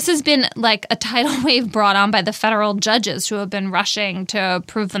marriage. This has been like a tidal wave brought on by the federal judges who have been rushing to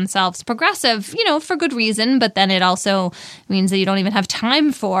prove themselves progressive, for good reason. But then it also means that you don't even have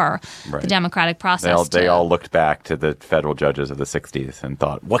time for the democratic process. They all looked back to the federal judges of the 60s and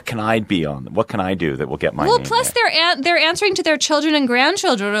thought, what can I be on? What can I do that will get my name plus there? they're answering to their children and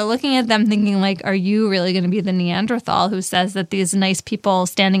grandchildren are looking at them thinking like, are you really going to be the Neanderthal who says that these nice people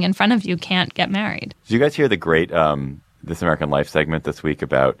standing in front of you can't get married? Did you guys hear the great This American Life segment this week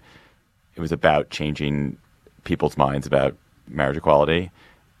about changing people's minds about marriage equality?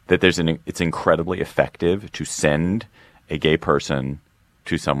 That it's incredibly effective to send a gay person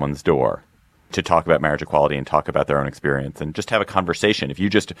to someone's door to talk about marriage equality and talk about their own experience and just have a conversation. If you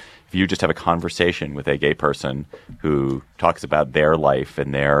just have a conversation with a gay person who talks about their life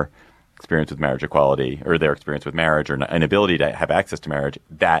and their experience with marriage equality, or their experience with marriage, or an ability to have access to marriage,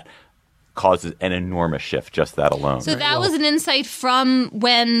 that causes an enormous shift, just that alone. So that was an insight from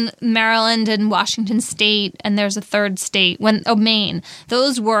when Maryland and Washington State, and there's a third state, Maine.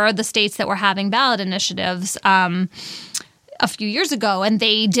 Those were the states that were having ballot initiatives a few years ago, and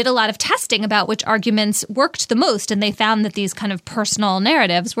they did a lot of testing about which arguments worked the most, and they found that these kind of personal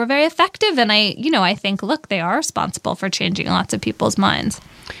narratives were very effective. And I think, look, they are responsible for changing lots of people's minds.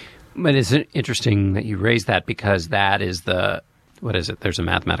 But it's interesting that you raise that, because that is what is it? There's a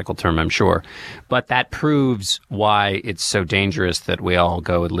mathematical term, I'm sure. But that proves why it's so dangerous that we all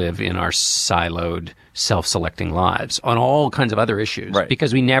go and live in our siloed, self-selecting lives on all kinds of other issues. Right.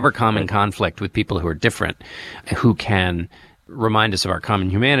 Because we never come in conflict with people who are different, who can remind us of our common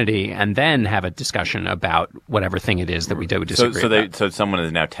humanity, and then have a discussion about whatever thing it is that we do disagree about. So someone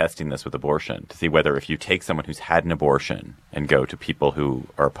is now testing this with abortion to see whether if you take someone who's had an abortion and go to people who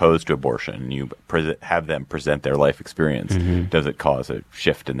are opposed to abortion and you have them present their life experience, does it cause a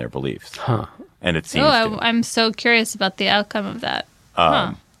shift in their beliefs? Huh. And it seems I'm so curious about the outcome of that.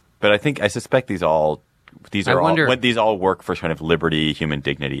 But I suspect these all work for kind of liberty, human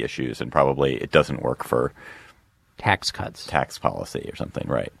dignity issues, and probably it doesn't work for tax cuts, tax policy or something,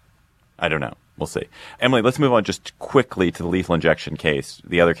 right? I don't know. We'll see. Emily, let's move on just quickly to the lethal injection case.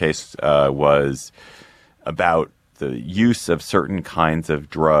 The other case was about the use of certain kinds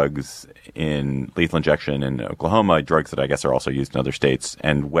of drugs in lethal injection in Oklahoma, drugs that I guess are also used in other states,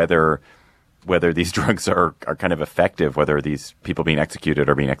 and whether these drugs are kind of effective, whether these people being executed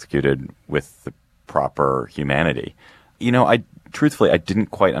are being executed with the proper humanity. You know, truthfully, I didn't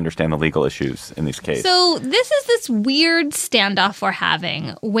quite understand the legal issues in these cases. So this is this weird standoff we're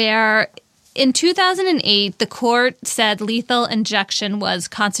having where in 2008, the court said lethal injection was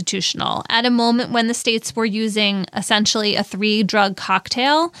constitutional at a moment when the states were using essentially a 3-drug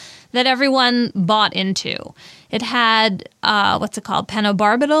cocktail that everyone bought into. It had,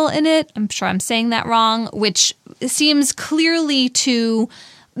 pentobarbital in it. I'm sure I'm saying that wrong, which seems clearly to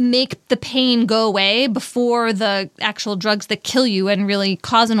make the pain go away before the actual drugs that kill you and really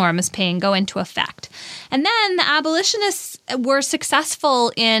cause enormous pain go into effect. And then the abolitionists were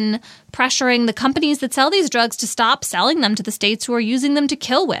successful in pressuring the companies that sell these drugs to stop selling them to the states who are using them to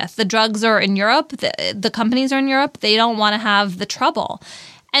kill with. The drugs are in Europe. The companies are in Europe. They don't want to have the trouble.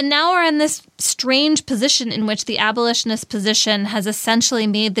 And now we're in this strange position in which the abolitionist position has essentially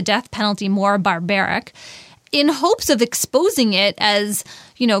made the death penalty more barbaric in hopes of exposing it as,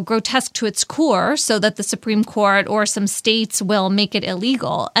 grotesque to its core so that the Supreme Court or some states will make it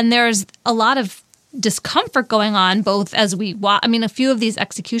illegal. And there's a lot of discomfort going on, both as we watch. I mean, a few of these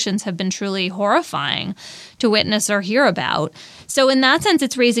executions have been truly horrifying to witness or hear about. So in that sense,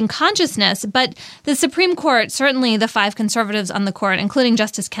 it's raising consciousness. But the Supreme Court, certainly the 5 conservatives on the court, including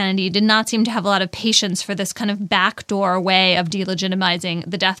Justice Kennedy, did not seem to have a lot of patience for this kind of backdoor way of delegitimizing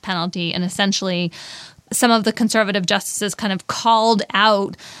the death penalty. And essentially, some of the conservative justices kind of called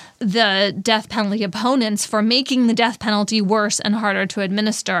out the death penalty opponents for making the death penalty worse and harder to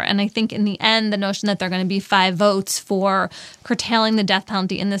administer. And I think in the end, the notion that there are going to be 5 votes for curtailing the death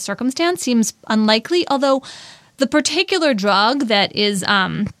penalty in this circumstance seems unlikely, although the particular drug that is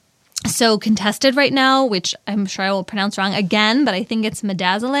so contested right now, which I'm sure I will pronounce wrong again, but I think it's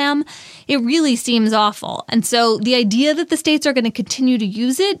midazolam, it really seems awful. And so the idea that the states are going to continue to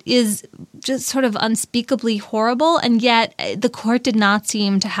use it is just sort of unspeakably horrible. And yet the court did not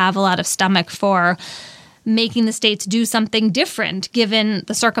seem to have a lot of stomach for making the states do something different given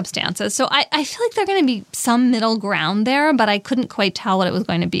the circumstances. So I feel like there's going to be some middle ground there, but I couldn't quite tell what it was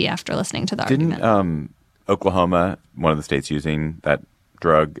going to be after listening to the argument. Didn't Oklahoma, one of the states using that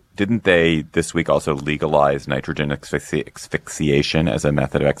drug, didn't they this week also legalize nitrogen asphyxiation as a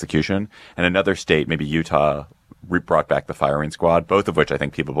method of execution? And another state, maybe Utah, brought back the firing squad, both of which I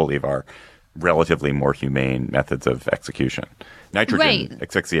think people believe are relatively more humane methods of execution. Nitrogen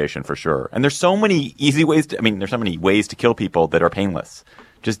asphyxiation for sure. And there's so many easy ways there's so many ways to kill people that are painless.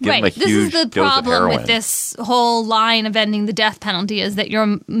 Just give them a huge dose of heroin. This is the problem with this whole line of ending the death penalty is that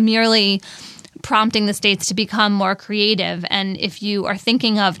you're merely prompting the states to become more creative. And if you are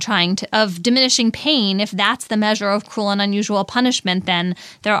thinking of of diminishing pain, if that's the measure of cruel and unusual punishment, then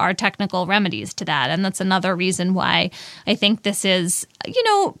there are technical remedies to that. And that's another reason why I think this is,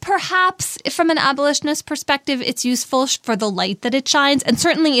 perhaps from an abolitionist perspective, it's useful for the light that it shines. And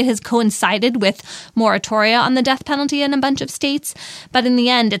certainly it has coincided with moratoria on the death penalty in a bunch of states. But in the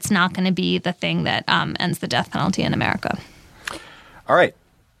end, it's not going to be the thing that ends the death penalty in America. All right.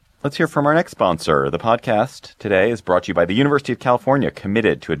 Let's hear from our next sponsor. The podcast today is brought to you by the University of California,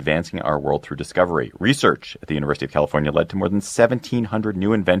 committed to advancing our world through discovery. Research at the University of California led to more than 1,700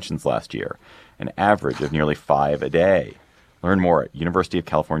 new inventions last year, an average of nearly 5 a day. Learn more at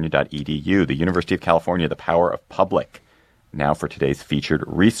universityofcalifornia.edu. The University of California, the power of public. Now for today's featured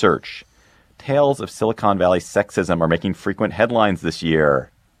research. Tales of Silicon Valley sexism are making frequent headlines this year.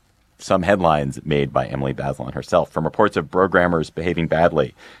 Some headlines made by Emily Bazelon herself, from reports of programmers behaving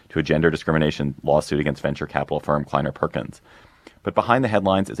badly to a gender discrimination lawsuit against venture capital firm Kleiner Perkins. But behind the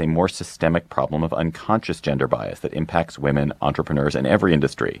headlines is a more systemic problem of unconscious gender bias that impacts women, entrepreneurs, and every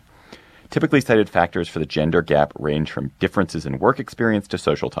industry. Typically cited factors for the gender gap range from differences in work experience to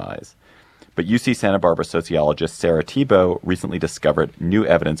social ties. But UC Santa Barbara sociologist Sarah Thibault recently discovered new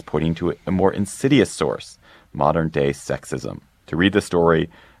evidence pointing to a more insidious source, modern-day sexism. To read the story,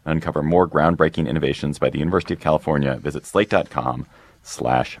 Uncover more groundbreaking innovations by the University of California. Visit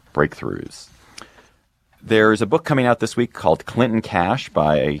slate.com/breakthroughs. There's a book coming out this week called Clinton Cash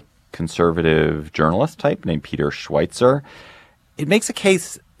by a conservative journalist type named Peter Schweitzer. It makes a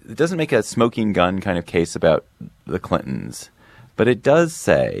case, it doesn't make a smoking gun kind of case about the Clintons, but it does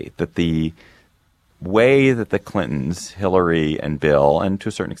say that the way that the Clintons, Hillary and Bill, and to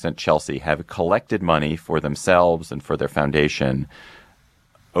a certain extent Chelsea, have collected money for themselves and for their foundation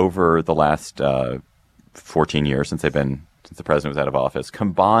over the last 14 years since the president was out of office,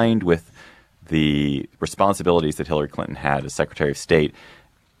 combined with the responsibilities that Hillary Clinton had as Secretary of State,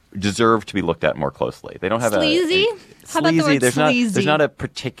 deserve to be looked at more closely. They don't have sleazy? How about the word sleazy? There's not a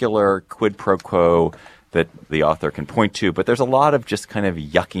particular quid pro quo that the author can point to, but there's a lot of just kind of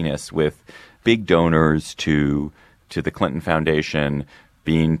yuckiness with big donors to the Clinton Foundation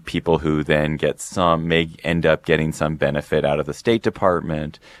being people who then may end up getting some benefit out of the State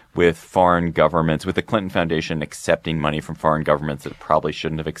Department, with foreign governments, with the Clinton Foundation accepting money from foreign governments that it probably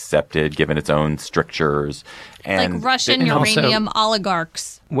shouldn't have accepted given its own strictures. And like Russian uranium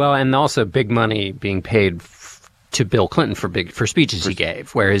oligarchs. Well, and also big money being paid to Bill Clinton for speeches he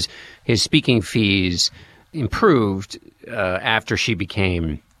gave, where his speaking fees improved after she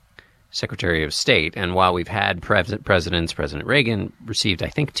became Secretary of State. And while we've had President Reagan received, I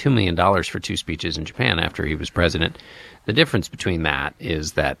think, $2 million for 2 speeches in Japan after he was president, the difference between that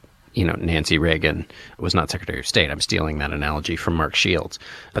is that, Nancy Reagan was not Secretary of State. I'm stealing that analogy from Mark Shields.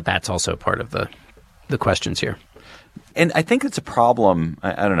 But that's also part of the questions here. And I think it's a problem.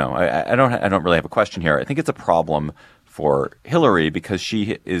 I don't know. I don't really have a question here. I think it's a problem for Hillary because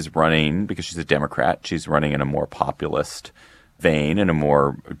she is running, because she's a Democrat, she's running in a more populist vein, in a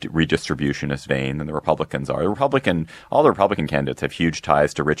more redistributionist vein than the Republicans are. All the Republican candidates have huge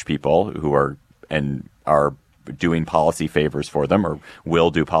ties to rich people who are doing policy favors for them, or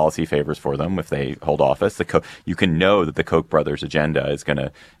will do policy favors for them if they hold office. You can know that the Koch brothers' agenda is going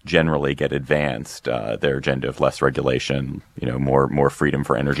to generally get advanced. Their agenda of less regulation, more freedom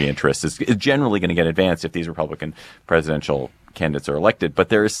for energy interests is generally going to get advanced if these Republican presidential candidates are elected. But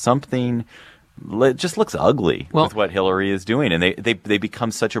there is something. It just looks ugly with what Hillary is doing. And they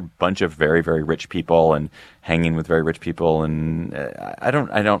become such a bunch of very, very rich people and hanging with very rich people. And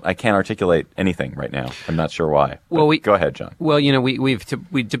I can't articulate anything right now. I'm not sure why. Well, go ahead, John. Well,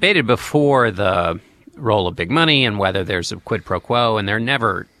 we debated before the role of big money and whether there's a quid pro quo, and there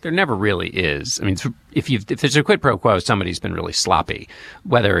never really is. I mean, if there's a quid pro quo, somebody's been really sloppy,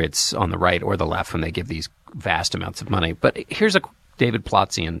 whether it's on the right or the left when they give these vast amounts of money. But here's a David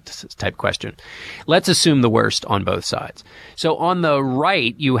Plotzian type question. Let's assume the worst on both sides. So on the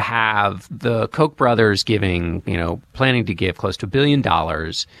right, you have the Koch brothers planning to give close to $1 billion.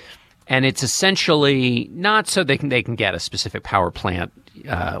 And it's essentially not so they can get a specific power plant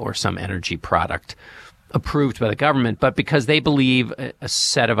or some energy product approved by the government, but because they believe a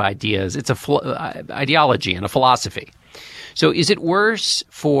set of ideas. It's ideology and a philosophy. So is it worse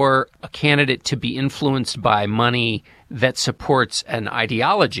for a candidate to be influenced by money that supports an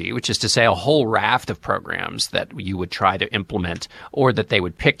ideology, which is to say a whole raft of programs that you would try to implement, or that they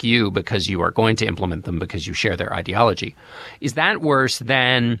would pick you because you are going to implement them because you share their ideology? Is that worse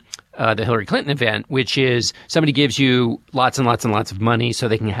than the Hillary Clinton event, which is somebody gives you lots and lots and lots of money so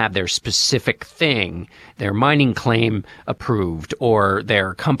they can have their specific thing, their mining claim approved, or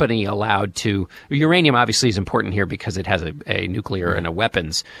their company allowed to – uranium obviously is important here because it has a nuclear and a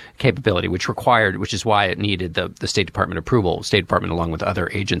weapons capability, which is why it needed the State Department approval, State Department along with other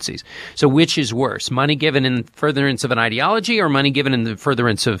agencies. So which is worse, money given in furtherance of an ideology or money given in the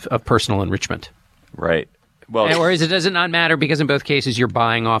furtherance of personal enrichment? Right. Well, whereas does it not matter because in both cases you're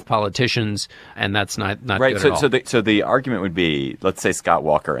buying off politicians, and that's not right. Good at all. So the argument would be, let's say Scott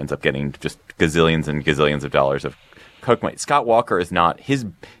Walker ends up getting just gazillions and gazillions of dollars of Koch money. Scott Walker is not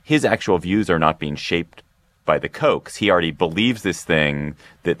his actual views are not being shaped by the Kochs. He already believes this thing,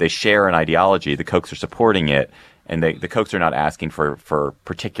 that they share an ideology. The Kochs are supporting it. And the Kochs are not asking for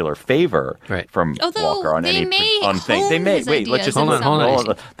particular favor from Walker on thing. They may wait. Let's just hold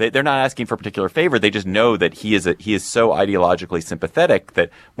on. They're not asking for particular favor. They just know that he is so ideologically sympathetic that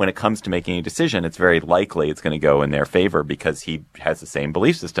when it comes to making a decision, it's very likely it's going to go in their favor because he has the same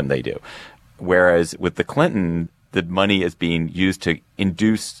belief system they do. Whereas with the Clinton, the money is being used to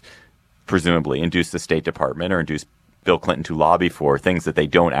presumably induce the State Department or induce Bill Clinton to lobby for things that they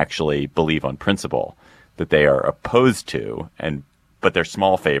don't actually believe on principle, that they are opposed to, but they're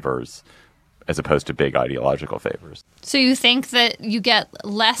small favors as opposed to big ideological favors. So you think that you get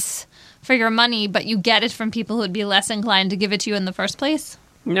less for your money, but you get it from people who would be less inclined to give it to you in the first place?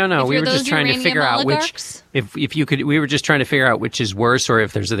 No. We were just trying to figure out oligarchs? which, if you could, we were just trying to figure out which is worse, or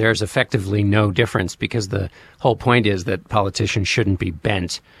if there's effectively no difference, because the whole point is that politicians shouldn't be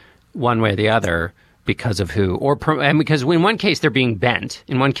bent one way or the other because of who, and because in one case they're being bent.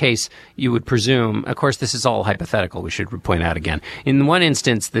 In one case, you would presume, of course, this is all hypothetical. We should point out again. In one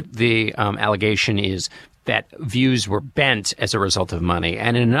instance, the allegation is that views were bent as a result of money.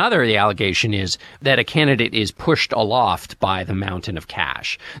 And in another, the allegation is that a candidate is pushed aloft by the mountain of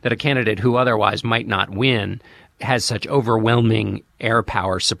cash, that a candidate who otherwise might not win has such overwhelming air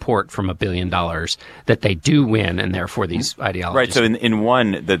power support from $1 billion that they do win, and therefore these ideologies. Right. So in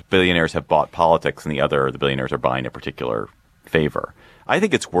one, the billionaires have bought politics, and the other, the billionaires are buying a particular favor. I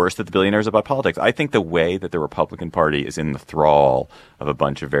think it's worse that the billionaires are about politics. I think the way that the Republican Party is in the thrall of a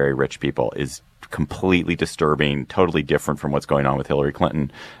bunch of very rich people is completely disturbing, totally different from what's going on with Hillary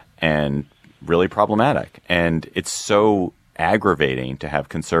Clinton, and really problematic. And it's so aggravating to have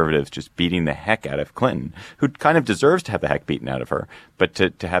conservatives just beating the heck out of Clinton, who kind of deserves to have the heck beaten out of her, but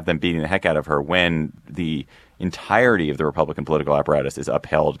to have them beating the heck out of her when the entirety of the Republican political apparatus is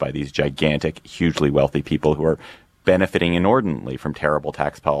upheld by these gigantic, hugely wealthy people who are benefiting inordinately from terrible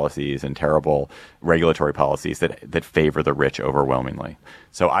tax policies and terrible regulatory policies that favor the rich overwhelmingly.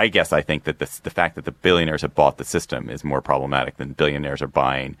 So I guess I think that the fact that the billionaires have bought the system is more problematic than billionaires are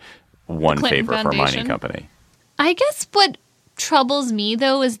buying one favor for a mining company. I guess what troubles me,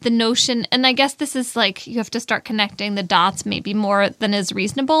 though, is the notion, and I guess this is like you have to start connecting the dots maybe more than is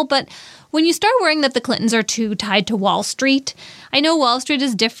reasonable, but when you start worrying that the Clintons are too tied to Wall Street, I know Wall Street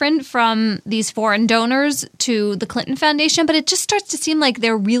is different from these foreign donors to the Clinton Foundation, but it just starts to seem like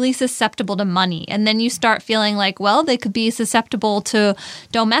they're really susceptible to money. And then you start feeling like, well, they could be susceptible to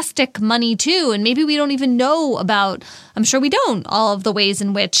domestic money too. And maybe we don't even know about, I'm sure we don't, all of the ways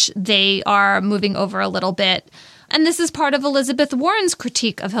in which they are moving over a little bit. And this is part of Elizabeth Warren's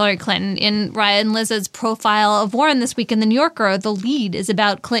critique of Hillary Clinton. In Ryan Lizza's profile of Warren this week in The New Yorker, the lead is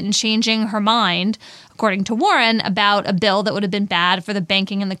about Clinton changing her mind, according to Warren, about a bill that would have been bad for the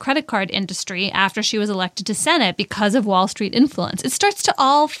banking and the credit card industry after she was elected to Senate because of Wall Street influence. It starts to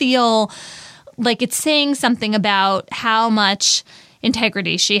all feel like it's saying something about how much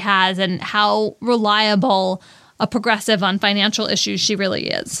integrity she has and how reliable a progressive on financial issues she really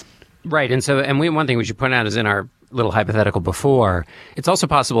is. Right. And one thing we should point out is in our little hypothetical before, it's also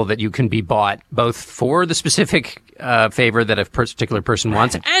possible that you can be bought both for the specific favor that a particular person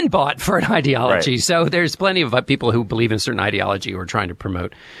wants and bought for an ideology. Right. So there's plenty of people who believe in a certain ideology who are trying to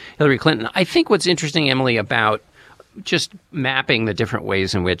promote Hillary Clinton. I think what's interesting, Emily, about just mapping the different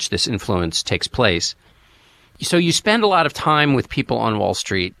ways in which this influence takes place. So you spend a lot of time with people on Wall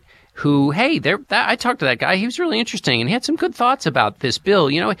Street who, hey, I talked to that guy. He was really interesting, and he had some good thoughts about this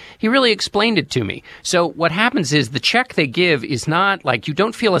bill. You know, he really explained it to me. So what happens is the check they give is not like, you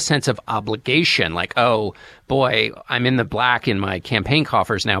don't feel a sense of obligation, like, oh, boy, I'm in the black in my campaign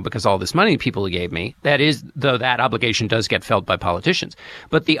coffers now because all this money people gave me. That is, though that obligation does get felt by politicians.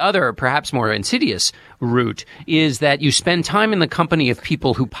 But the other, perhaps more insidious route is that you spend time in the company of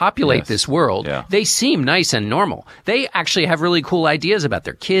people who populate this world. Yeah. They seem nice and normal. They actually have really cool ideas about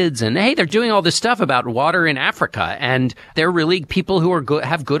their kids, and hey, they're doing all this stuff about water in Africa, and they're really people who are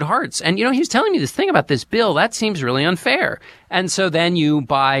have good hearts. And, you know, he was telling me this thing about this bill. That seems really unfair. And so then you,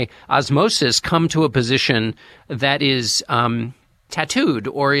 by osmosis, come to a position that is tattooed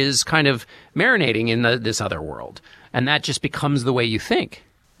or is kind of marinating in this other world. And that just becomes the way you think.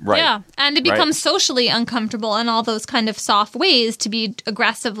 Right. Yeah, and it becomes socially uncomfortable in all those kind of soft ways to be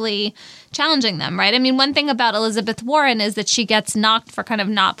aggressively challenging them, right? I mean, one thing about Elizabeth Warren is that she gets knocked for kind of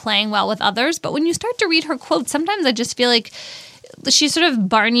not playing well with others. But when you start to read her quotes, sometimes I just feel like she's sort of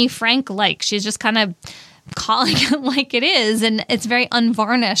Barney Frank-like. She's just kind of calling it like it is, and it's very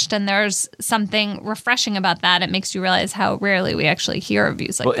unvarnished, and there's something refreshing about that. It makes you realize how rarely we actually hear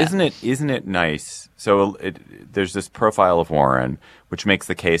views like that. Well, isn't it nice? So there's this profile of Warren, which makes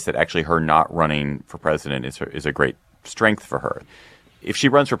the case that actually her not running for president is a great strength for her. If she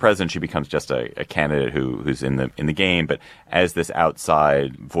runs for president, she becomes just a candidate who's in the game. But as this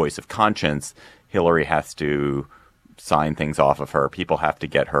outside voice of conscience, Hillary has to sign things off of her. People have to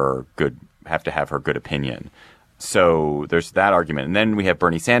have her good opinion. So there's that argument. And then we have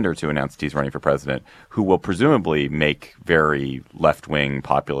Bernie Sanders, who announced he's running for president, who will presumably make very left-wing,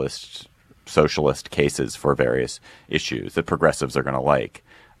 populist, socialist cases for various issues that progressives are going to like.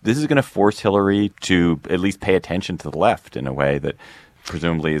 This is going to force Hillary to at least pay attention to the left in a way that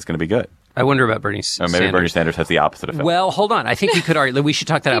presumably is going to be good. I wonder about Bernie Sanders. Maybe Bernie Sanders has the opposite effect. Well, hold on. I think we could argue. We should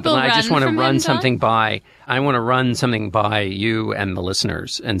talk that out. But I just want to run something by. I want to run something by you and the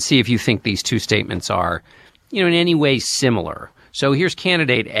listeners and see if you think these two statements are, in any way similar. So here's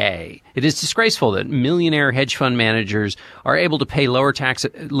candidate A. It is disgraceful that millionaire hedge fund managers are able to pay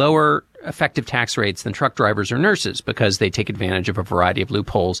lower effective tax rates than truck drivers or nurses because they take advantage of a variety of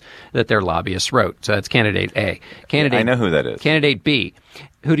loopholes that their lobbyists wrote. So that's candidate A. I know who that is. Candidate B.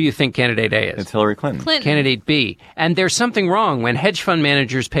 Who do you think candidate A is? It's Hillary Clinton. Candidate B. And there's something wrong when hedge fund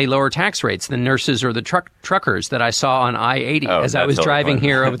managers pay lower tax rates than nurses or the truckers that I saw on I-80 as I was driving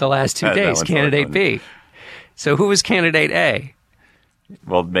here over the last 2 days. Candidate B. So who was candidate A?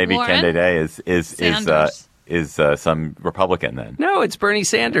 Well, maybe Warren? candidate A is some Republican then. No, it's Bernie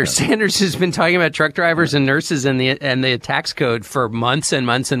Sanders. Sanders has been talking about truck drivers and nurses and the tax code for months and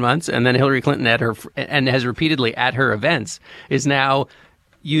months and months, and then Hillary Clinton has repeatedly at her events is now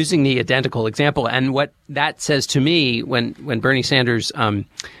using the identical example. And what that says to me when Bernie Sanders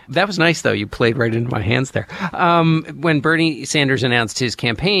that was nice, though. You played right into my hands there. When Bernie Sanders announced his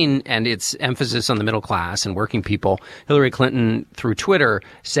campaign and its emphasis on the middle class and working people, Hillary Clinton, through Twitter,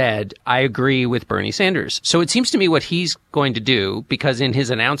 said, I agree with Bernie Sanders. So it seems to me what he's going to do, because in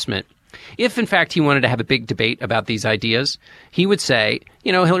his announcement, if, in fact, he wanted to have a big debate about these ideas, he would say,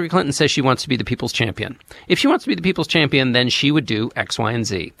 Hillary Clinton says she wants to be the people's champion. If she wants to be the people's champion, then she would do X, Y, and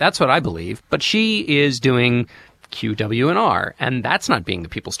Z. That's what I believe. But she is doing Q, W, and R, and that's not being the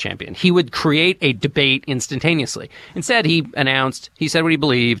people's champion. He would create a debate instantaneously. Instead, he said what he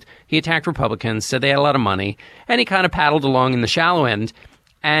believed, he attacked Republicans, said they had a lot of money, and he kind of paddled along in the shallow end.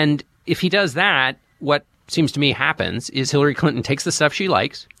 And if he does that, what seems to me happens is Hillary Clinton takes the stuff she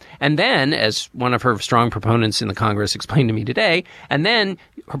likes, and then, as one of her strong proponents in the Congress explained to me today, and then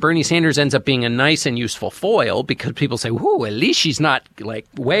Bernie Sanders ends up being a nice and useful foil because people say, whoo, at least she's not like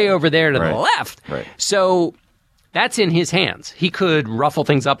way over there to the left. Right. So that's in his hands. He could ruffle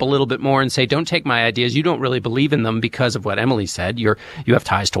things up a little bit more and say, don't take my ideas. You don't really believe in them because of what Emily said. You have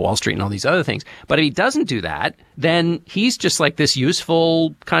ties to Wall Street and all these other things. But if he doesn't do that, then he's just like this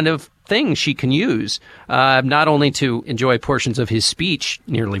useful kind of thing she can use, not only to enjoy portions of his speech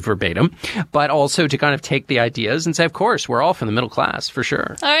nearly verbatim, but also to kind of take the ideas and say, of course, we're all from the middle class, for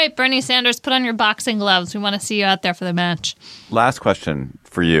sure. All right, Bernie Sanders, put on your boxing gloves. We want to see you out there for the match. Last question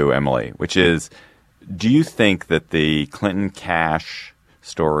for you, Emily, which is, do you think that the Clinton cash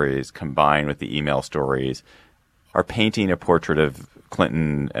stories combined with the email stories are painting a portrait of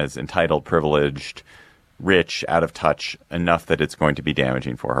Clinton as entitled, privileged, rich, out of touch enough that it's going to be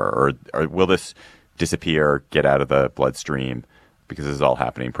damaging for her? Or will this disappear, get out of the bloodstream, because this is all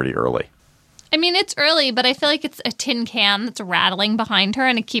happening pretty early? I mean, it's early, but I feel like it's a tin can that's rattling behind her,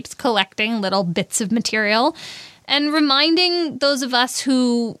 and it keeps collecting little bits of material and reminding those of us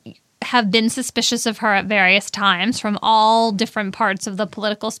who have been suspicious of her at various times from all different parts of the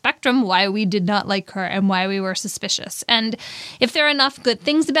political spectrum why we did not like her and why we were suspicious. And if there are enough good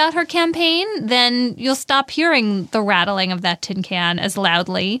things about her campaign, then you'll stop hearing the rattling of that tin can as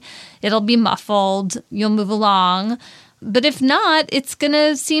loudly. It'll be muffled. You'll move along. But if not, it's going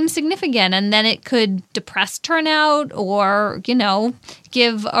to seem significant, and then it could depress turnout or,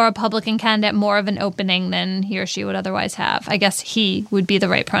 give a Republican candidate more of an opening than he or she would otherwise have. I guess he would be the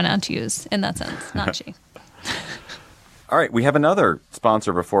right pronoun to use in that sense, not she. All right, we have another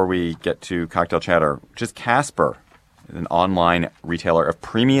sponsor before we get to Cocktail Chatter, which is Casper, an online retailer of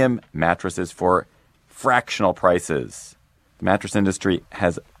premium mattresses for fractional prices. The mattress industry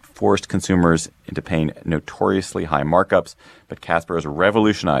has forced consumers into paying notoriously high markups, but Casper is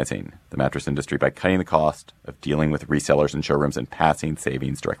revolutionizing the mattress industry by cutting the cost of dealing with resellers and showrooms and passing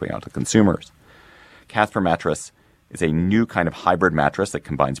savings directly on to consumers. Casper mattress is a new kind of hybrid mattress that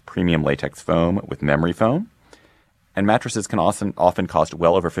combines premium latex foam with memory foam. And mattresses can often cost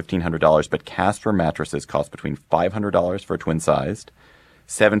well over $1,500, but Casper mattresses cost between $500 for a twin-sized,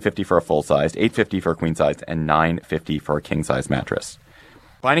 $750 for a full-sized, $850 for a queen-sized, and $950 for a king-size mattress.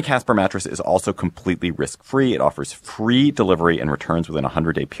 Buying a Casper mattress is also completely risk-free. It offers free delivery and returns within a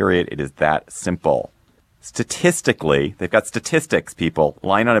 100-day period. It is that simple. Statistically, they've got statistics, people.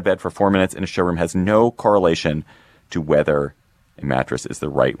 Lying on a bed for 4 minutes in a showroom has no correlation to whether a mattress is the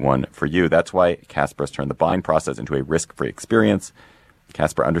right one for you. That's why Casper has turned the buying process into a risk-free experience.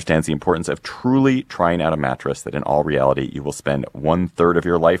 Casper understands the importance of truly trying out a mattress that in all reality you will spend 1/3 of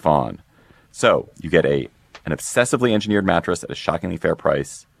your life on. So you get an obsessively engineered mattress at a shockingly fair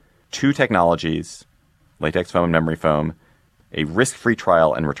price, 2 technologies, latex foam and memory foam, a risk-free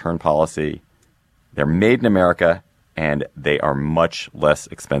trial and return policy. They're made in America, and they are much less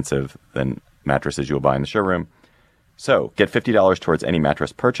expensive than mattresses you will buy in the showroom. So get $50 towards any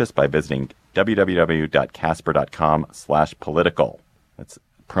mattress purchase by visiting www.casper.com/political. That's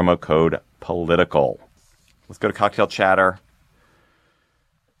promo code political. Let's go to Cocktail Chatter.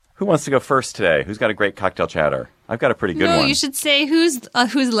 Who wants to go first today? Who's got a great cocktail chatter? I've got a pretty good one. No, you should say who's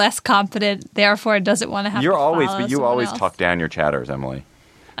less confident, therefore doesn't want to have You to always else. talk down your chatters, Emily.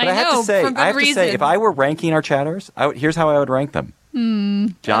 But I have know, to say, for good I have to reason. say, if I were ranking our chatters, here's how I would rank them.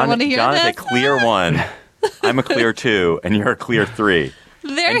 John wanna hear is a this. clear 1. I'm a clear 2, and you're a clear 3.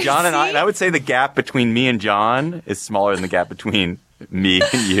 And John and I would say the gap between me and John is smaller than the gap between me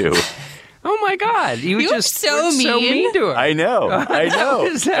and you. Oh my God! You were just so were so mean. mean to her. I know.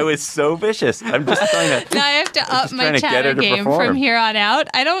 It was so vicious. I'm just trying to. Now I have to up my trying to get chatter her to game perform. from here on out.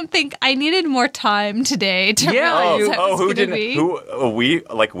 I don't think I needed more time today to realize that was who gonna didn't? be.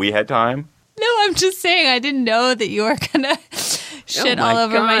 We had time. No, I'm just saying I didn't know that you were gonna shit my all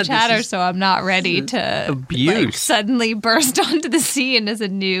over my God, this chatter, is so I'm not ready to abuse. suddenly burst onto the scene as a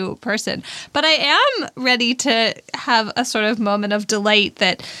new person. But I am ready to have a sort of moment of delight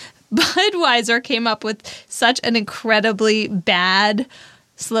that Budweiser came up with such an incredibly bad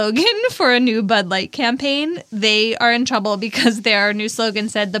slogan for a new Bud Light campaign. They are in trouble because their new slogan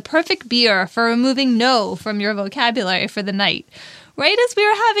said, "The perfect beer for removing no from your vocabulary for the night." Right as we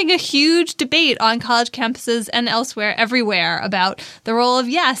were having a huge debate on college campuses and elsewhere, everywhere, about the role of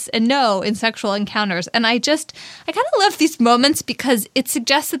yes and no in sexual encounters. And I kind of love these moments because it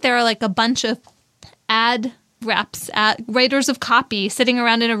suggests that there are like a bunch of ad reps, writers of copy sitting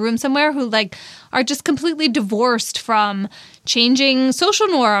around in a room somewhere who like are just completely divorced from changing social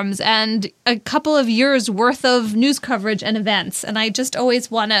norms and a couple of years worth of news coverage and events. And I just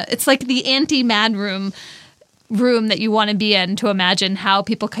always want to, it's like the anti-Mad room that you want to be in to imagine how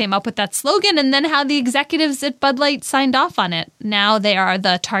people came up with that slogan and then how the executives at Bud Light signed off on it. Now they are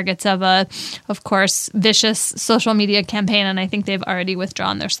the targets of a, of course, vicious social media campaign, and I think they've already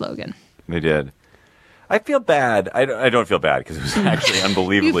withdrawn their slogan. They did. I feel bad. I don't feel bad because it was actually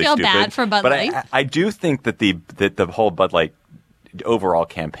unbelievably You feel stupid. bad for Bud Light? But I do think that the whole Bud Light overall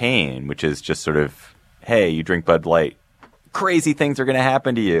campaign, which is just sort of, hey, you drink Bud Light, crazy things are going to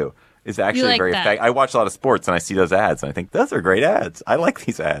happen to you, is actually like very that. effective. I watch a lot of sports and I see those ads and I think those are great ads. I like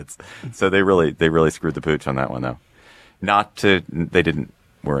these ads. So they really screwed the pooch on that one though.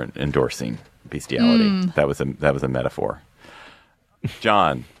 Weren't endorsing bestiality. That was a metaphor.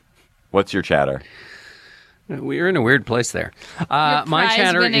 John, what's your chatter? We're in a weird place there. Your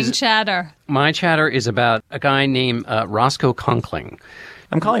prize-winning chatter. My chatter is about a guy named Roscoe Conkling.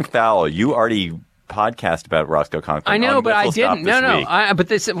 I'm calling foul. You already podcast about Roscoe Conkling. I know, but I didn't. No. Week.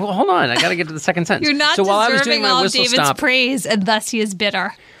 Hold on. I got to get to the second sentence. You're not so while I was doing deserving my all of whistle David's stop, praise, and thus he is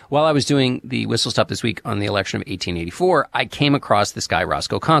bitter. while I was doing the whistle stop this week on the election of 1884, I came across this guy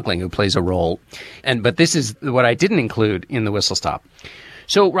Roscoe Conkling, who plays a role. But this is what I didn't include in the whistle stop.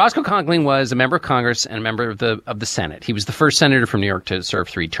 So Roscoe Conkling was a member of Congress and a member of the Senate. He was the first senator from New York to serve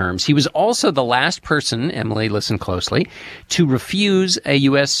 3 terms. He was also the last person, Emily, listen closely, to refuse a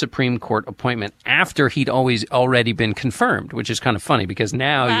U.S. Supreme Court appointment after he'd already been confirmed, which is kind of funny because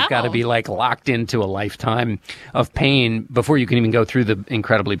now you've got to be like locked into a lifetime of pain before you can even go through the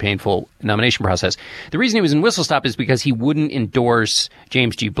incredibly painful nomination process. The reason he was in whistle stop is because he wouldn't endorse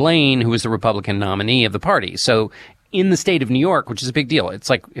James G. Blaine, who was the Republican nominee of the party. So in the state of New York, which is a big deal. It's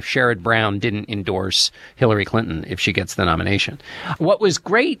like if Sherrod Brown didn't endorse Hillary Clinton if she gets the nomination. What was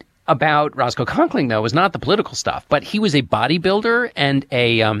great about Roscoe Conkling, though, was not the political stuff, but he was a bodybuilder and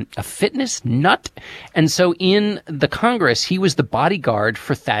a fitness nut. And so in the Congress, he was the bodyguard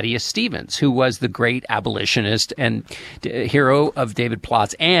for Thaddeus Stevens, who was the great abolitionist and hero of David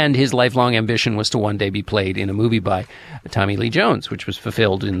Plotz. And his lifelong ambition was to one day be played in a movie by Tommy Lee Jones, which was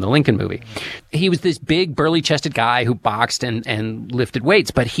fulfilled in the Lincoln movie. He was this big, burly-chested guy who boxed and lifted weights,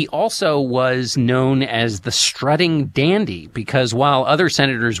 but he also was known as the strutting dandy because while other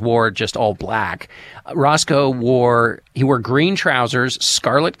senators wore just all black, Roscoe wore green trousers,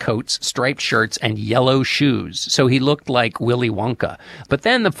 scarlet coats, striped shirts, and yellow shoes. So he looked like Willy Wonka. But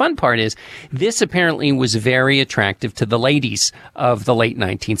then the fun part is this apparently was very attractive to the ladies of the late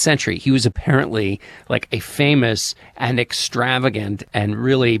 19th century. He was apparently like a famous and extravagant and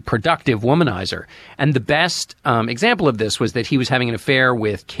really productive womanizer. And the best example of this was that he was having an affair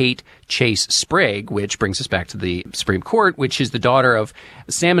with Kate Chase Sprague, which brings us back to the Supreme Court, which is the daughter of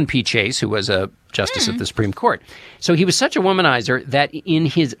Salmon P. Chase, who was a justice of the Supreme Court. So he was such a womanizer that in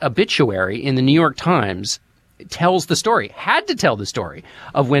his obituary in the New York Times had to tell the story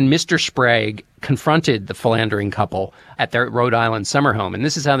of when Mr. Sprague confronted the philandering couple at their Rhode Island summer home. And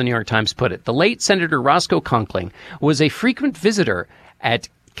this is how the New York Times put it. The late Senator Roscoe Conkling was a frequent visitor at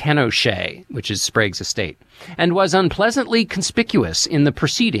Canochet, which is Sprague's estate, and was unpleasantly conspicuous in the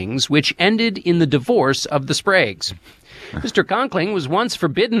proceedings which ended in the divorce of the Spragues. Mr. Conkling was once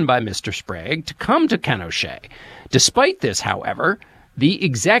forbidden by Mr. Sprague to come to Canochet. Despite this, however, The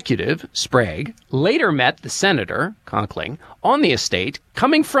executive, Sprague, later met the senator, Conkling, on the estate,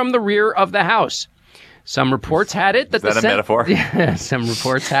 coming from the rear of the house. Some reports had it that Is that a metaphor? Yeah, some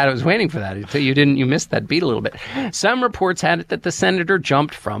reports had it. I was waiting for that until you missed that beat a little bit. Some reports had it that the senator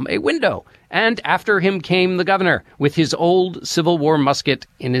jumped from a window, and after him came the governor with his old Civil War musket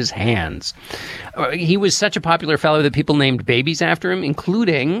in his hands. He was such a popular fellow that people named babies after him,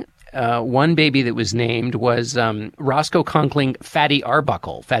 including one baby that was named was Roscoe Conkling Fatty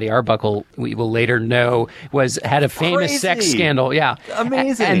Arbuckle. Fatty Arbuckle, we will later know, had a famous sex scandal. Yeah.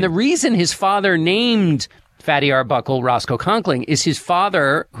 Amazing. And the reason his father named Fatty Arbuckle Roscoe Conkling is his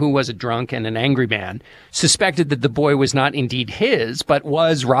father, who was a drunk and an angry man, suspected that the boy was not indeed his, but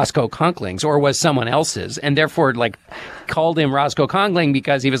was Roscoe Conkling's or was someone else's, and therefore, called him Roscoe Conkling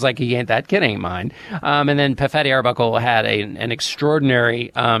because he was like, that kid ain't mine. And then Fatty Arbuckle had an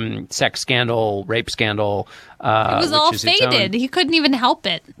extraordinary sex scandal, rape scandal. It was all fated. He couldn't even help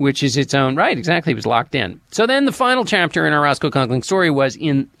it. Which is its own right. Exactly. He was locked in. So then the final chapter in our Roscoe Conkling story was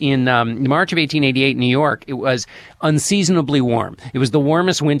in March of 1888 in New York. It was unseasonably warm. It was the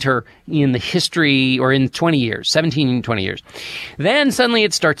warmest winter in the history, or in 20 years, 20 years. Then suddenly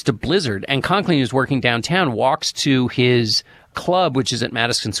it starts to blizzard, and Conkling, who's working downtown, walks to his club, which is at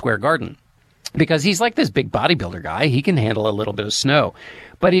Madison Square Garden, because he's like this big bodybuilder guy. He can handle a little bit of snow.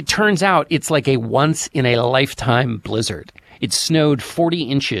 But it turns out it's like a once-in-a-lifetime blizzard. It snowed 40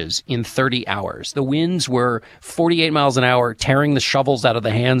 inches in 30 hours. The winds were 48 miles an hour, tearing the shovels out of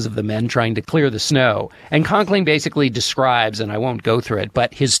the hands of the men trying to clear the snow. And Conkling basically describes, and I won't go through it,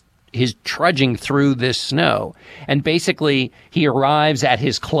 but his trudging through this snow. And basically, he arrives at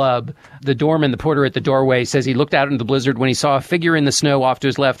his club. The doorman, the porter at the doorway, says he looked out into the blizzard when he saw a figure in the snow off to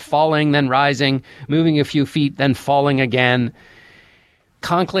his left, falling, then rising, moving a few feet, then falling again.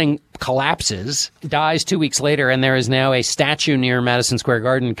 Conkling collapses, dies 2 weeks later, and there is now a statue near Madison Square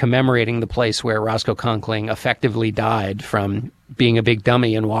Garden commemorating the place where Roscoe Conkling effectively died from being a big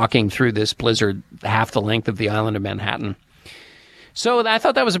dummy and walking through this blizzard half the length of the island of Manhattan. So I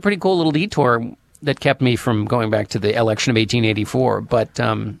thought that was a pretty cool little detour that kept me from going back to the election of 1884, but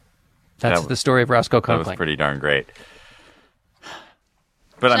that's the story of Roscoe Conkling. That was pretty darn great.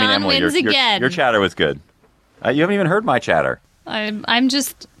 But John Emily, your chatter was good. You haven't even heard my chatter. I'm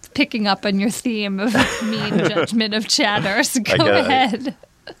just picking up on your theme of mean judgment of chatter, so go ahead.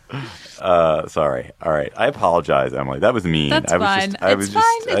 Sorry. All right. I apologize, Emily. That was mean. That's fine. It's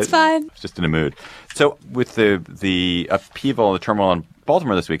fine. I was just in a mood. So with the upheaval, the turmoil in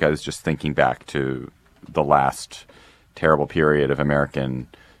Baltimore this week, I was just thinking back to the last terrible period of American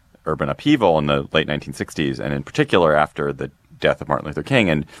urban upheaval in the late 1960s, and in particular after the death of Martin Luther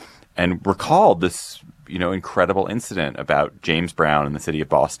King, and recalled this incredible incident about James Brown in the city of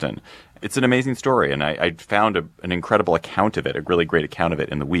Boston. It's an amazing story, and I found an incredible account of it, a really great account of it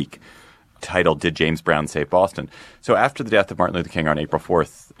in the week, titled "Did James Brown Save Boston?" So after the death of Martin Luther King on April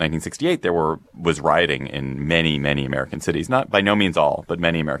 4th, 1968, there was rioting in many, many American cities. Not by no means all, but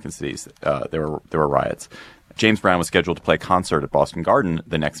many American cities. There were riots. James Brown was scheduled to play a concert at Boston Garden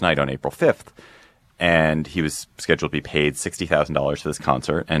the next night on April 5th. And he was scheduled to be paid $60,000 for this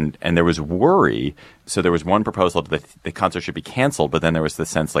concert. And there was worry. So there was one proposal that the concert should be canceled. But then there was the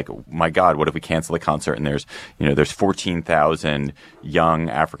sense like, my God, what if we cancel the concert? And there's 14,000 young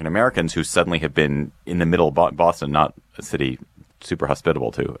African Americans who suddenly have been in the middle of Boston, not a city super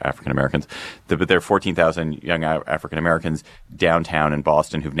hospitable to African Americans. But there are 14,000 young African Americans downtown in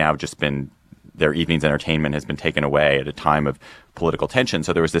Boston who've now just been their evening's entertainment has been taken away at a time of political tension.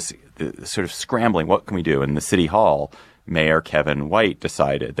 So there was this sort of scrambling. What can we do? And the city hall, Mayor Kevin White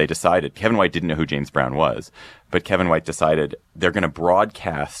decided. Kevin White didn't know who James Brown was, but Kevin White decided they're going to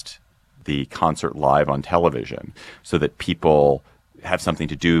broadcast the concert live on television so that people have something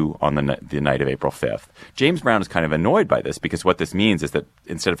to do on the night of April 5th. James Brown is kind of annoyed by this because what this means is that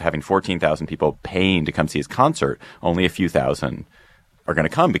instead of having 14,000 people paying to come see his concert, only a few thousand are going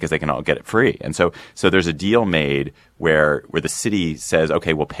to come because they can all get it free. And so there's a deal made where the city says,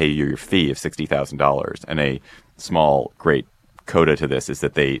 okay, we'll pay you your fee of $60,000. And a small, great coda to this is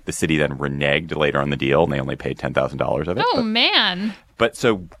that the city then reneged later on the deal and they only paid $10,000 of it. Oh, man. But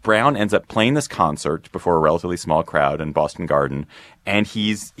so Brown ends up playing this concert before a relatively small crowd in Boston Garden. And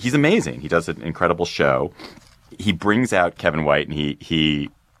he's amazing. He does an incredible show. He brings out Kevin White and he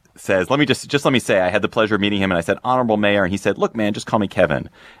says, let me say, I had the pleasure of meeting him, and I said, Honorable Mayor, and he said, look, man, just call me Kevin.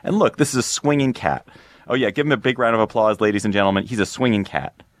 And look, this is a swinging cat. Oh, yeah, give him a big round of applause, ladies and gentlemen. He's a swinging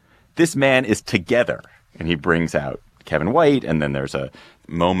cat. This man is together. And he brings out Kevin White, and then there's a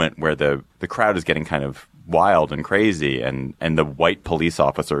moment where the crowd is getting kind of wild and crazy, and the white police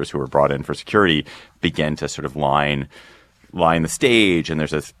officers who were brought in for security begin to sort of line line the stage, and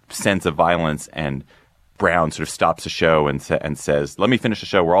there's a sense of violence, and Brown sort of stops the show and says, "Let me finish the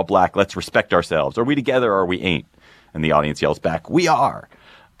show. We're all black. Let's respect ourselves. Are we together or we ain't?" And the audience yells back, "We are."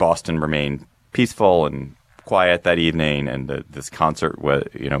 Boston remained peaceful and quiet that evening, and this concert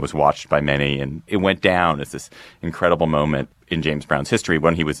was watched by many, and it went down as this incredible moment in James Brown's history,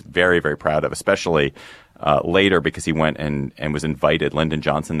 one he was very, very proud of, especially later because he went and was invited. Lyndon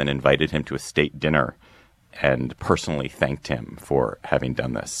Johnson then invited him to a state dinner and personally thanked him for having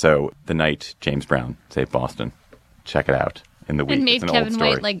done this. So the night James Brown saved Boston, check it out in the week. It made it's an Kevin old story.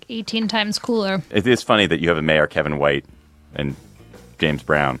 White like 18 times cooler. It is funny that you have a mayor, Kevin White, and James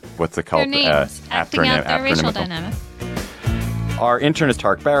Brown. What's it called? Their names, acting out their racial dynamic. Our intern is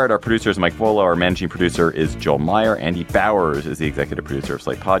Tarek Barrett. Our producer is Mike Volo. Our managing producer is Joel Meyer. Andy Bowers is the executive producer of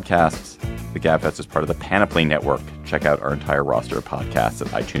Slate Podcasts. The Gabfest is part of the Panoply Network. Check out our entire roster of podcasts at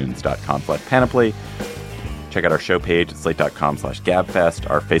itunes.com/panoply. Check out our show page at slate.com/gabfest,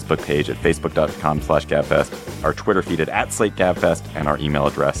 our Facebook page at facebook.com/gabfest, our Twitter feed at @slategabfest, and our email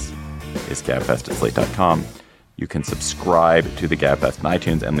address is gabfest@slate.com. You can subscribe to the Gabfest on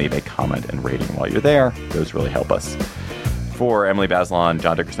iTunes and leave a comment and rating while you're there. Those really help us. For Emily Bazelon,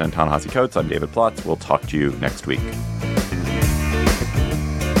 John Dickerson, and Ta-Nehisi Coates, I'm David Plotz. We'll talk to you next week.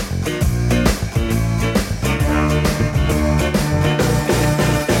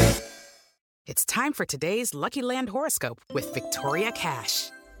 It's time for today's Lucky Land horoscope with Victoria Cash.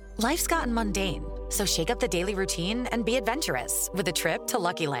 Life's gotten mundane, so shake up the daily routine and be adventurous with a trip to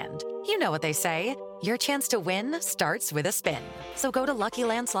Lucky Land. You know what they say, your chance to win starts with a spin. So go to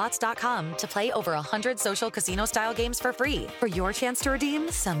LuckyLandSlots.com to play over 100 social casino-style games for free for your chance to redeem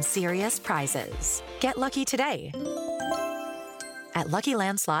some serious prizes. Get lucky today at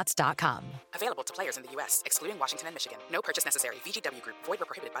LuckyLandSlots.com. Available to players in the U.S., excluding Washington and Michigan. No purchase necessary. VGW Group. Void where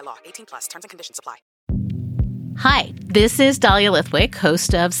prohibited by law. 18+. Terms and conditions apply. Hi, this is Dahlia Lithwick,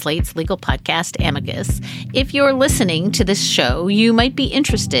 host of Slate's legal podcast, Amicus. If you're listening to this show, you might be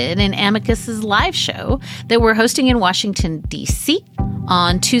interested in Amicus's live show that we're hosting in Washington, D.C.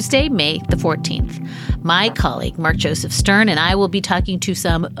 on Tuesday, May the 14th. My colleague, Mark Joseph Stern, and I will be talking to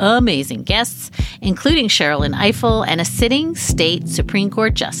some amazing guests, including Sherrilyn Ifill and a sitting state Supreme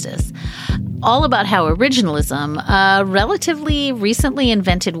Court justice, all about how originalism, a relatively recently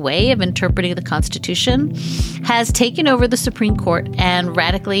invented way of interpreting the Constitution, has taken over the Supreme Court and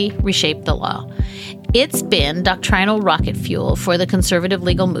radically reshaped the law. It's been doctrinal rocket fuel for the conservative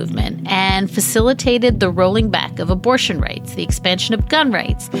legal movement and facilitated the rolling back of abortion rights, the expansion of gun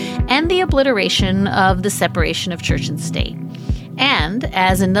rights, and the obliteration of the separation of church and state. And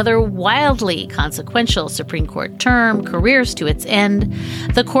as another wildly consequential Supreme Court term careers to its end,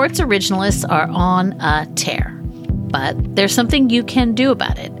 the court's originalists are on a tear. But there's something you can do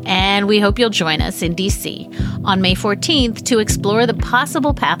about it, and we hope you'll join us in D.C. on May 14th to explore the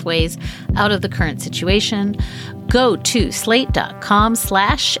possible pathways out of the current situation. Go to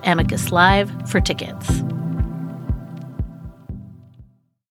slate.com/amicuslive for tickets.